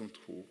 og den som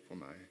tror på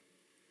meg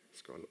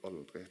skal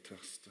aldri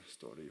tørste,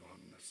 står det i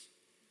Johannes.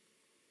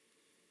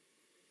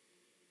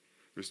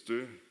 Hvis du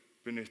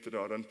benytter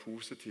deg av den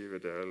positive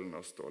delen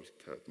av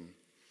stoltheten,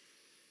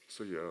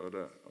 så gjør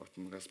det at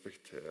den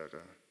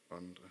respekterer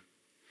andre.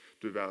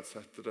 Du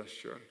verdsetter deg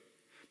selv,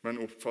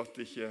 men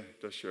oppfatter ikke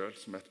deg selv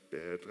som et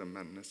bedre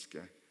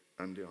menneske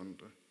enn de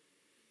andre.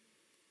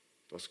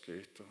 Da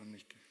skryter han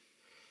ikke,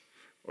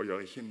 og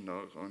gjør ikke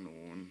narr av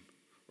noen,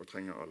 og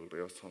trenger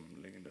aldri å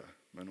sammenligne det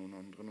med noen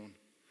andre.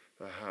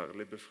 Det er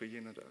herlig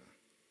befriende, dere.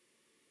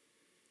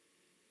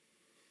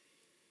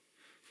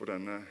 For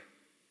denne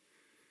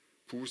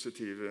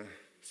positive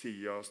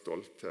siden av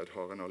stolthet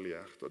har en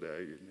alliert, og det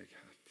er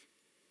ydmykhet.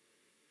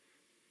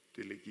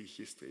 De ligger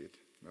ikke i strid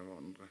med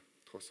hverandre,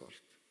 tross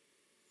alt.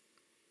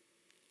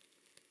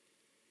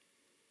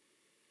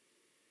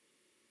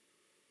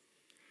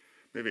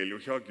 Vi vil jo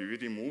ikke ha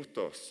Gud imot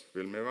oss,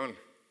 vil vi vel?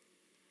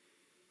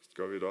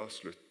 Skal vi da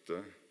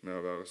slutte med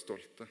å være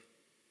stolte?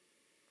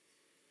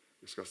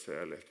 Vi skal se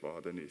litt hva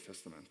Det nye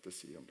testamentet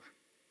sier om det.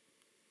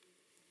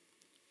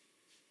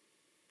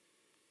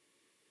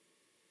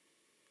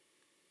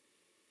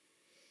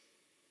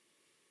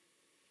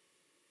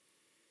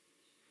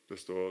 Det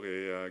står i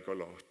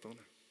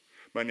Galaterne.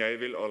 Men jeg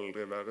vil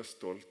aldri være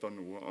stolt av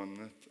noe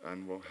annet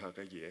enn vår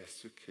Herre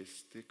Jesu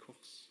Kristi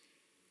kors.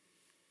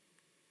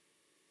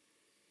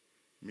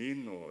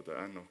 Min nåde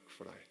er nok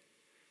for deg,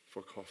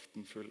 for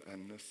kraften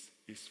fullendes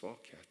i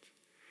svakhet.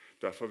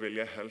 Derfor vil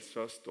jeg helst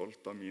være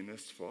stolt av mine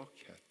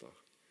svakheter,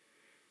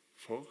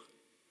 for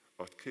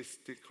at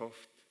Kristi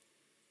kraft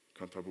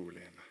kan ta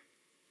bolig i meg.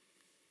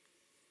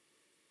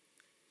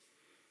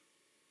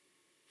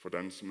 For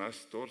den som er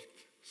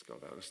stolt,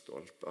 skal være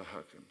stolt av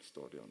Herren,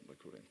 står det i 2.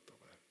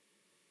 Korinterbrev.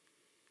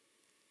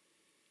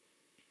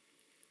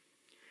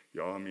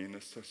 Ja,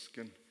 mine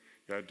søsken,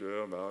 jeg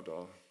dør hver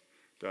dag.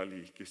 Det er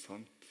like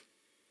sant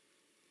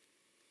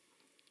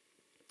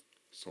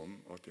som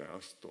at jeg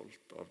er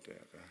stolt av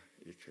dere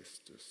i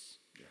Kristus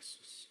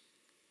Jesus.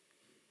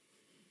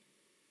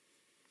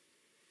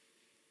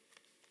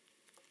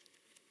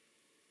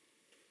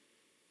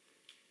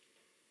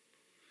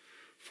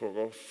 For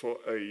å få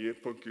øye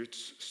på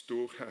Guds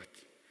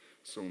storhet,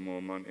 så må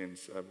man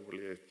innse hvor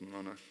liten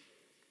man er.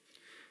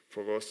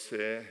 For å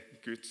se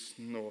Guds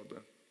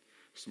nåde,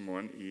 så må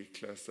man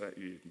ikle seg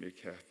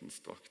ydmykhetens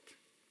drakt.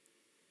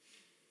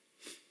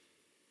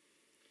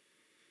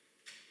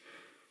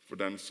 For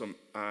den som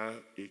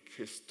er i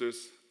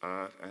Kristus,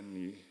 er en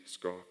ny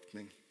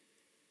skapning.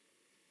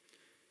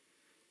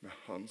 Med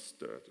hans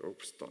død og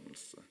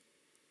oppstandelse,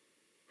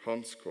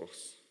 hans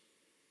kors.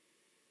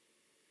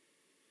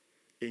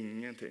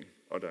 Ingenting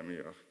av det vi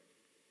gjør,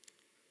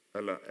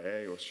 eller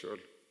er i oss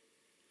selv,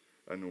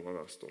 er noe å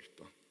være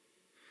stolt av.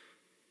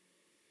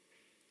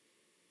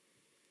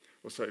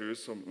 Og ser ut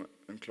som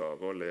en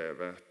klarer å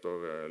leve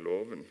etter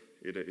loven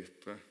i det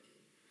ytre,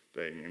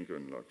 Det er ingen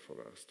grunnlag for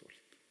å være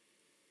stolt.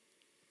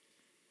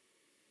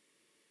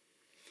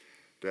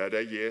 Det er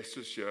det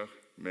Jesus gjør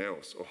med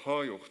oss, og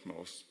har gjort med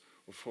oss,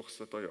 og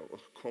fortsetter å gjøre,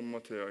 og kommer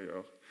til å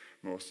gjøre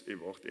med oss i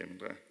vårt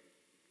indre.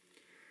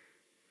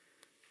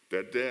 Det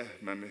er det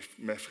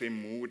med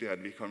frimodighet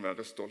vi kan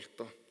være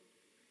stolte av.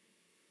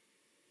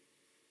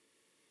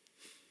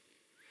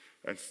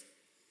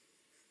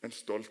 En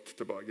stolt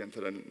tilbake igjen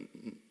til den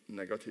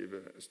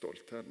negative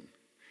stoltheten.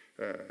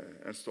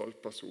 En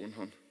stolt person,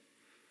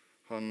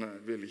 han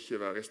vil ikke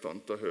være i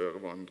stand til å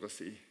høre hva andre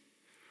sier.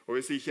 Og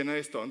hvis ikke en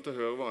er i stand til å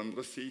høre hva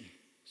andre sier,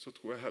 så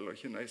tror jeg heller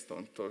ikke en er i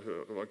stand til å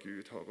høre hva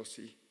Gud har å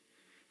si.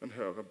 En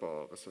hører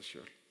bare seg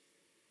selv.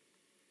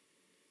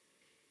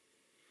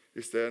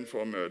 I stedet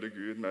for å møte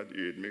Gud med et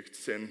ydmykt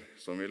sinn,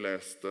 som vi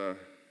leste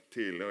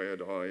tidligere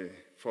i dag i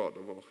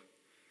Fader vår,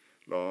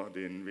 la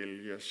din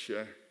vilje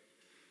skje,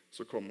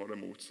 så kommer det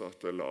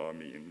motsatte, la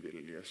min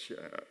vilje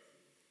skje.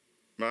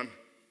 Men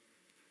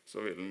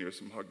så vil en jo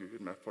som ha Gud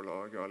med på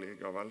laget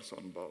allikevel,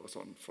 bare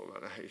sånn for å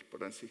være helt på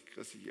den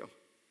sikre siden.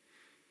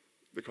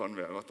 Det kan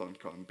være at han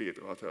kan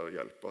bidra til å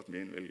hjelpe at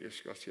min vilje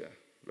skal skje.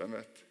 Hvem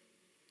vet?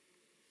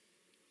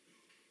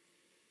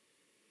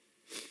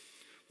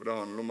 Og det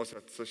handler om å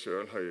sette seg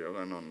selv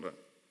høyere enn andre.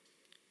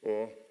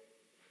 Og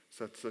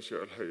sette seg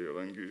selv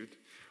høyere enn Gud.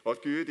 Og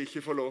at Gud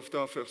ikke får lov til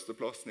å ha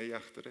førsteplassen i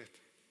hjertet ditt.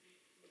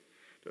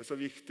 Det er så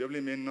viktig å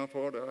bli minnet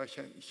på det, og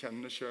jeg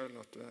kjenner selv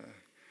at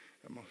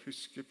jeg må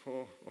huske på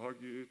å ha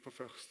Gud på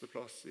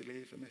førsteplass i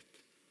livet mitt,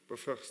 på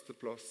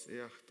førsteplass i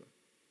hjertet.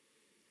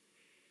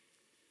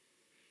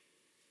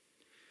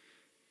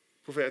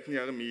 Profeten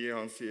Jeremia,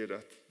 han sier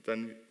at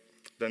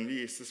den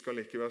vise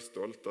skal ikke være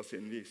stolt av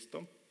sin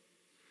visdom,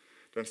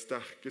 den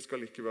sterke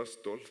skal ikke være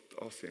stolt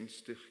av sin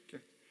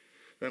styrke,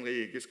 den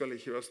rike skal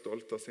ikke være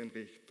stolt av sin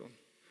rikdom,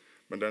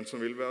 men den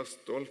som vil være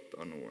stolt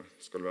av noe,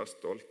 skal være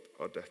stolt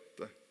av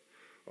dette,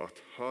 at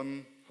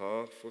han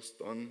har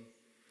forstand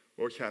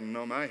og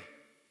kjenner meg.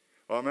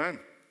 Amen.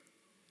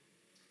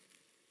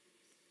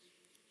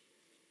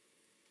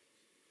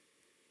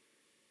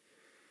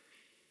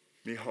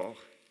 Vi har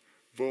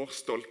vår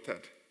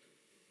stolthet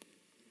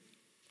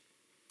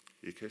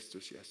i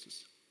Kristus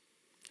Jesus,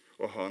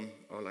 og han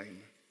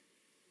alene.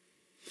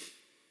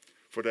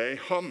 For det er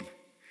i ham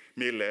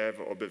vi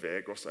lever og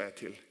beveger oss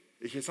til.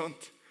 Ikke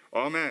sant?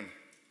 Amen.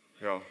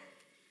 Ja.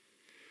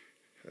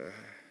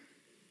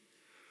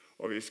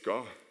 Og vi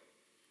skal,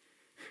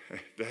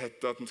 det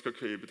heter at en skal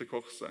krype til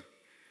korset,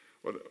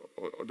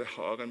 og det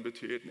har en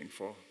betydning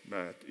for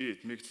med et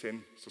ydmykt sinn,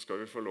 så skal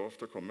vi få lov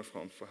til å komme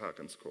fram for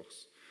Herrens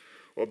kors,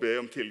 og be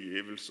om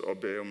tilgivelse og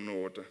be om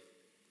nåde.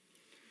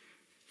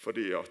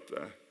 Fordi at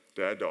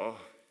det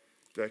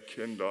er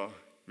kun da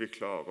vi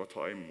klarer å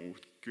ta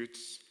imot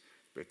Guds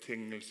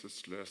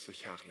betingelsesløse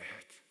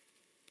kjærlighet.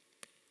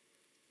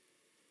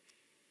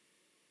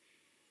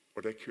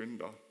 Og det er kun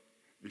da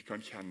vi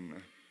kan kjenne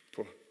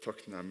på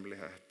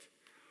takknemlighet,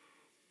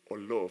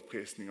 og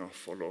lovprisninger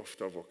får lov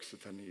til å vokse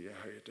til nye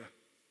høyder.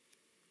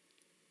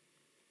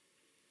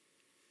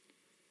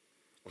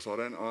 Og så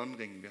har det en annen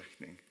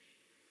ringvirkning,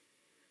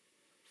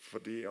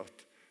 fordi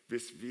at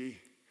hvis vi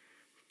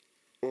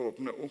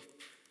åpner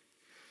opp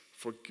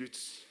for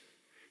Guds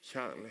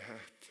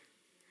kjærlighet,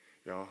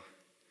 ja,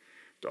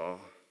 da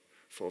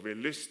får vi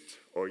lyst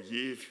og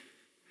giv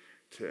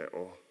til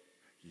å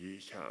gi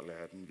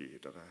kjærligheten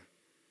videre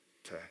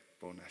til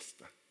vår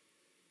neste.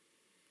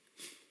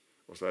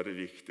 Og så er det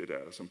viktig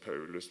dere som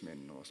Paulus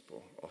minner oss på,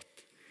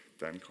 at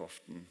den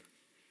kraften,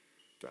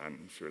 den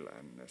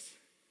fullendes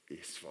i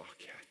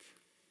svakhet.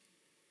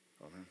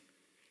 Amen.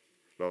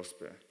 La oss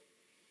be.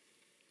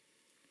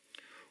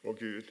 Og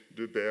Gud,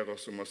 du ber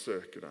oss om å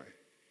søke deg,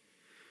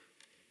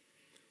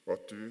 og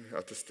at du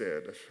er til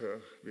stede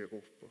før vi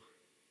roper.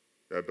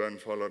 Jeg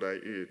bønnfaller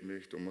deg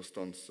ydmykt om å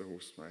stanse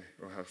hos meg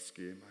og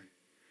herske i meg,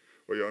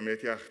 og gjør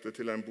mitt hjerte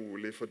til en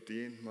bolig for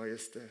din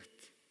majestet.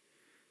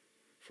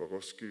 For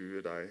å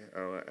skue deg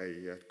er å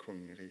eie et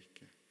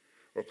kongerike,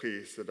 og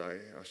prise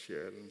deg er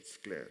sjelens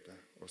glede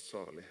og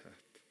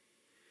salighet.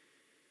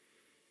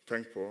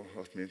 Tenk på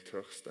at min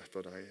tørst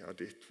etter deg er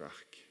ditt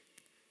verk.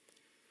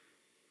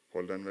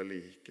 Hold den ved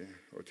like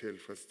og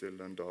tilfredsstill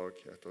den dag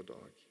etter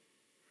dag.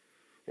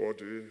 Og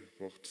du,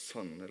 vårt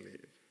sanne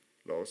liv,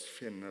 la oss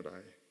finne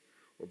deg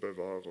og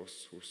bevare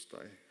oss hos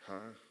deg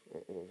her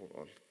og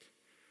overalt,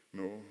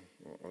 nå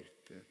og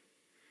alltid,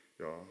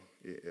 ja,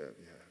 i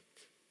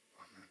evighet.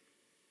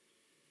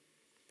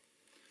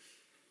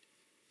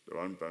 Det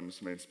var en bønn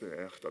som er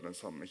inspirert av den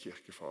samme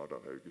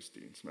kirkefader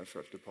Augustin, som jeg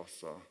følte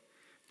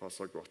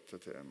passer godt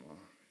til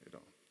temaet i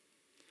dag.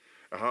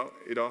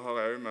 I dag har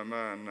jeg med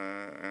meg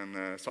en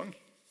sang,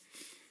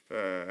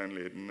 en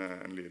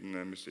liten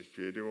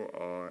musikkvideo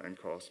av en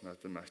kar som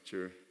heter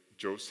Matthew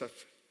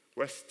Joseph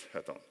West,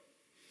 heter han.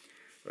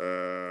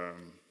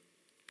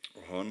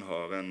 Og han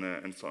har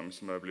en sang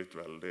som jeg er blitt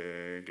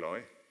veldig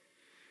glad i.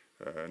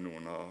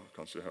 Noen har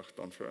kanskje hørt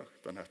den før.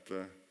 Den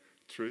heter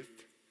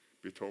Truth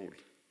Be Told.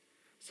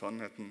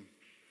 Sannheten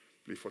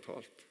blir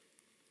fortalt.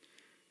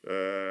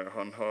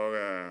 Han har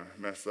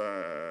med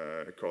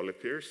seg Carly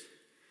Pierce,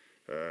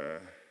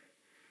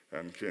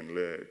 en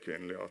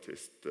kvinnelig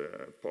artist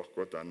på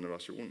akkurat denne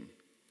versjonen.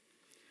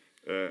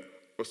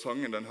 Og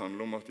sangen den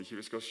handler om at ikke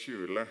vi skal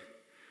skjule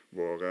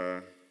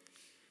våre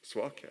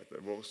svakheter,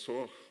 våre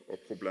sår og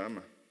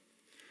problemer,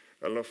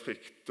 eller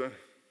frykte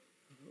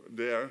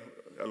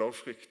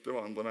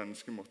hva andre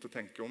mennesker måtte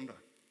tenke om det.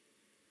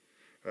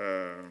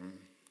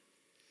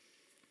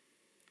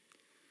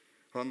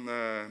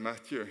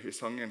 Matthew i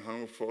sangen,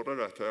 han oppfordrer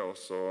deg til å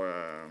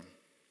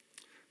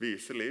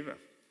vise livet,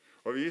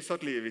 og vise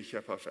at livet ikke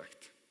er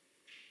perfekt.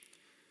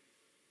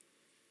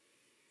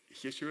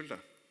 Ikke skjul det.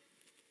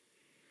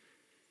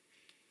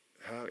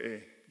 Her i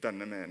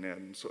denne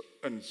menigheten så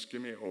ønsker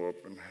vi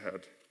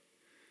åpenhet.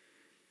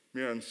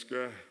 Vi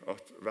ønsker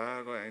at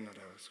hver og en av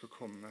dere skal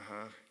komme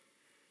her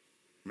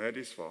med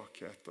de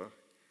svakheter,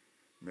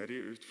 med de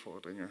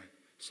utfordringer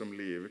som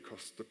livet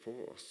kaster på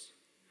oss,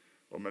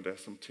 og med det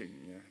som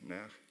tynger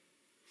ned.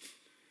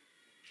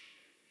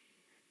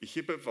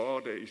 Ikke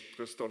bevar det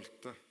ytre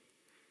stolte.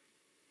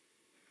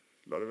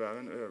 La det være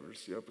en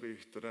øvelse i å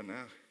bryte det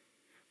ned.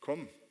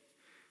 Kom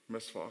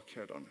med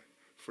svakhetene,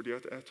 fordi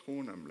at jeg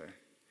tror nemlig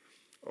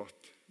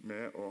at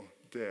med å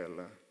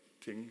dele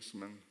ting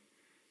som en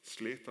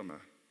sliter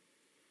med,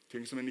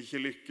 ting som en ikke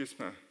lykkes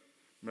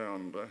med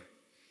andre,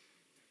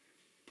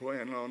 på en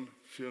eller annen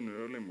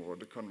finurlig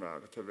måte kan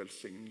være til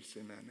velsignelse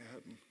i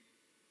menigheten.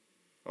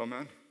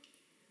 Amen.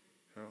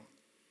 Ja.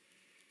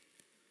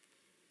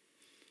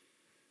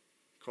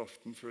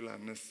 Kraften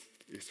fullendes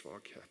i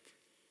svakhet.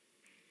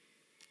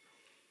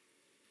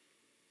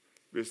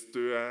 Hvis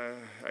du er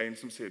en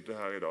som sitter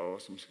her i dag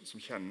og som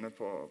kjenner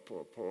på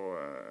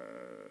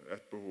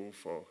et behov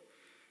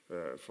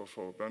for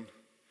forbønn,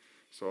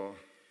 så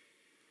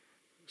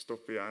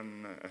stopp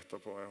igjen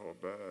etterpå. Jeg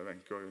håper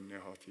Wenche og Unni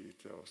har tid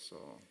til å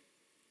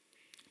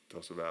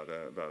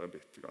være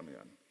bitte grann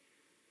igjen.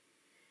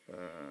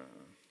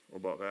 Og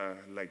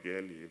bare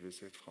legge livet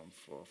sitt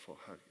framfor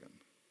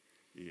Herren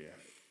i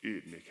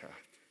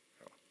ydmykhet.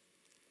 Ja.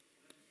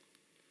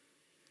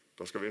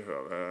 Da skal vi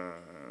høre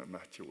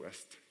Matthew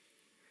West,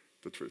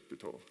 The Truth Be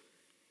Told.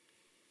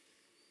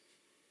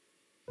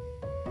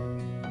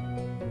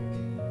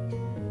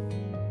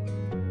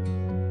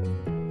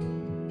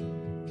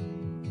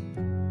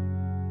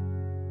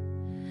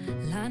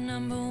 Line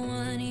number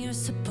one, you're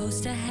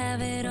supposed to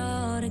have it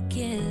all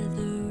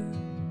together.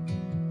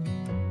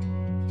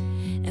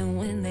 And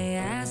when they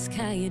ask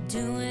how you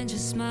doing,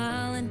 just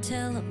smile and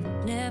tell them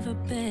never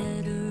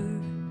better.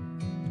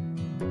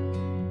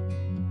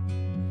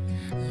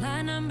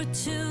 Line number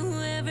two,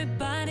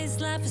 everybody's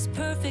life is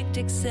perfect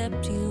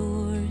except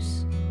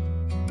yours.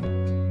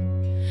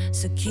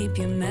 So keep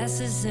your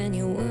messes and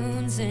your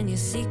wounds and your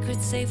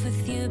secrets safe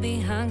with you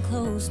behind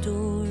closed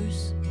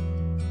doors.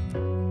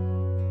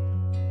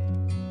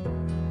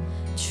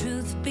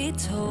 Truth be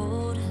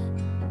told,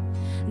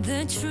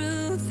 the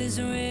truth is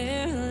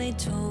rarely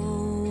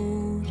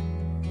told.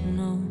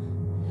 No,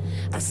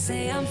 I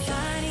say I'm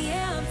fine,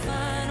 yeah I'm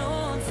fine,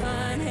 oh I'm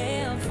fine,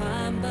 hey I'm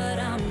fine, but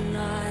I'm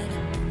not.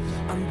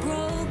 I'm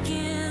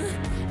broken,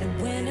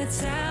 and when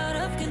it's out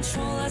of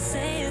control, I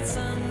say it's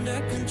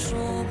under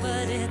control,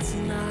 but it's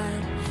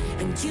not.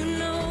 And you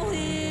know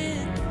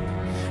it.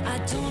 I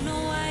don't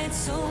know why it's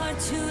so hard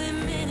to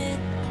admit it,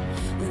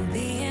 when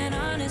being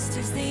honest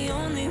is the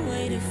only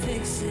way to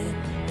fix it.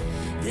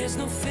 There's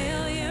no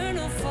failure,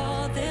 no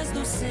fault, there's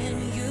no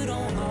sin you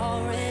don't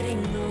already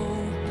know.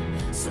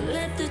 So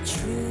let the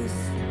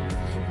truth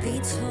be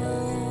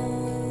told.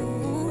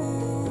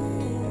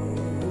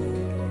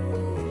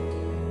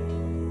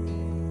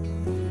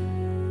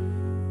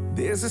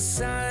 There's a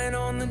sign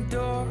on the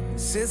door, it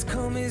says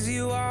come as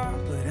you are,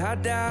 but I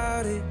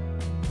doubt it.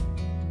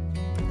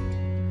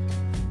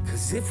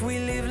 Cause if we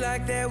lived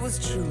like that was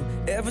true,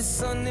 every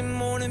Sunday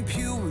morning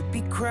pew would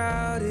be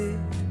crowded.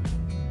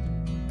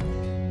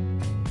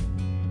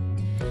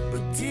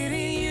 But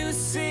didn't you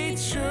say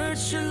church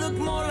should look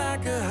more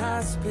like a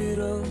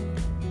hospital?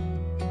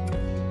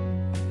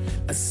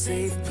 A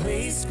safe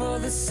place for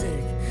the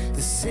sick,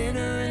 the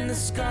sinner and the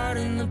scarred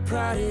and the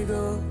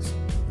prodigals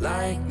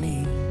like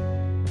me.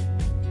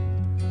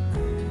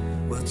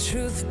 Well,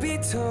 truth be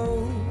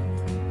told,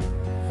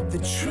 the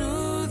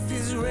truth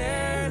is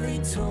rarely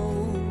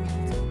told.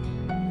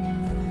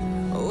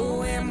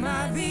 Oh, am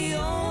I the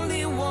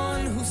only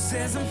one who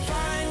says I'm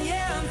fine,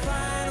 yeah I'm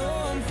fine,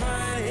 oh I'm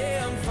fine,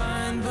 yeah I'm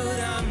fine, but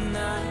I'm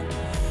not.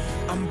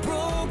 I'm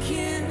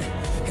broken,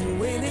 and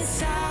when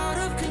it's out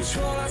of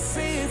control, I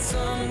say it's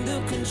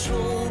under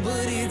control,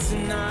 but it's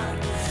not.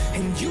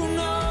 And you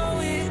know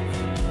it.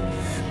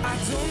 I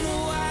don't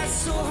know why it's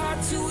so hard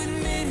to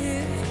admit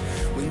it,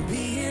 when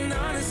being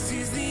honest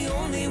is the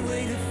only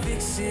way to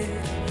fix it.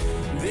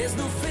 There's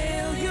no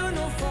failure,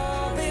 no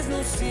fault, there's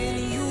no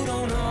sin you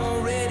don't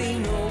already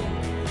know.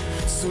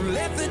 So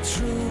let the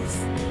truth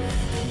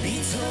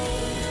be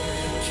told.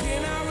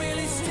 Can I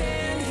really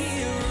stand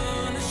here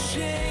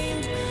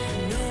unashamed,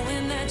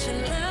 knowing that your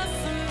love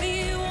for me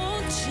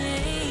won't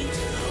change?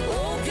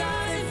 Oh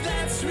God, if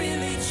that's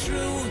really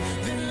true,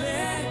 then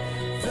let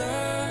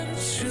the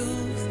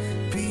truth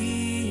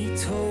be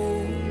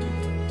told.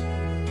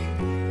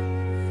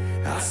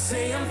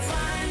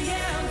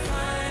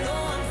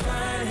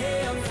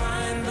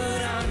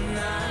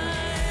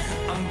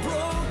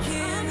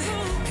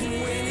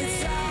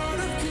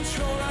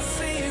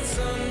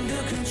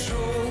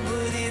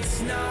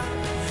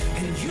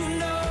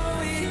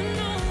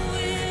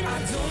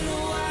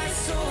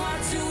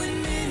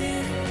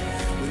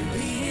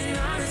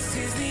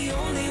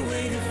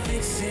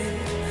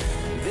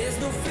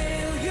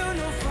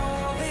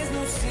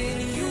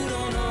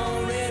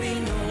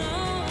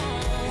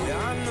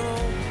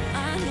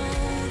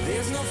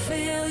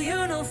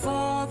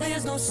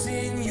 there's no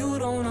sin you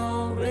don't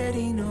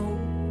already know.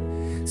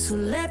 So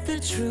let the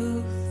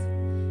truth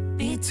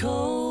be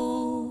told.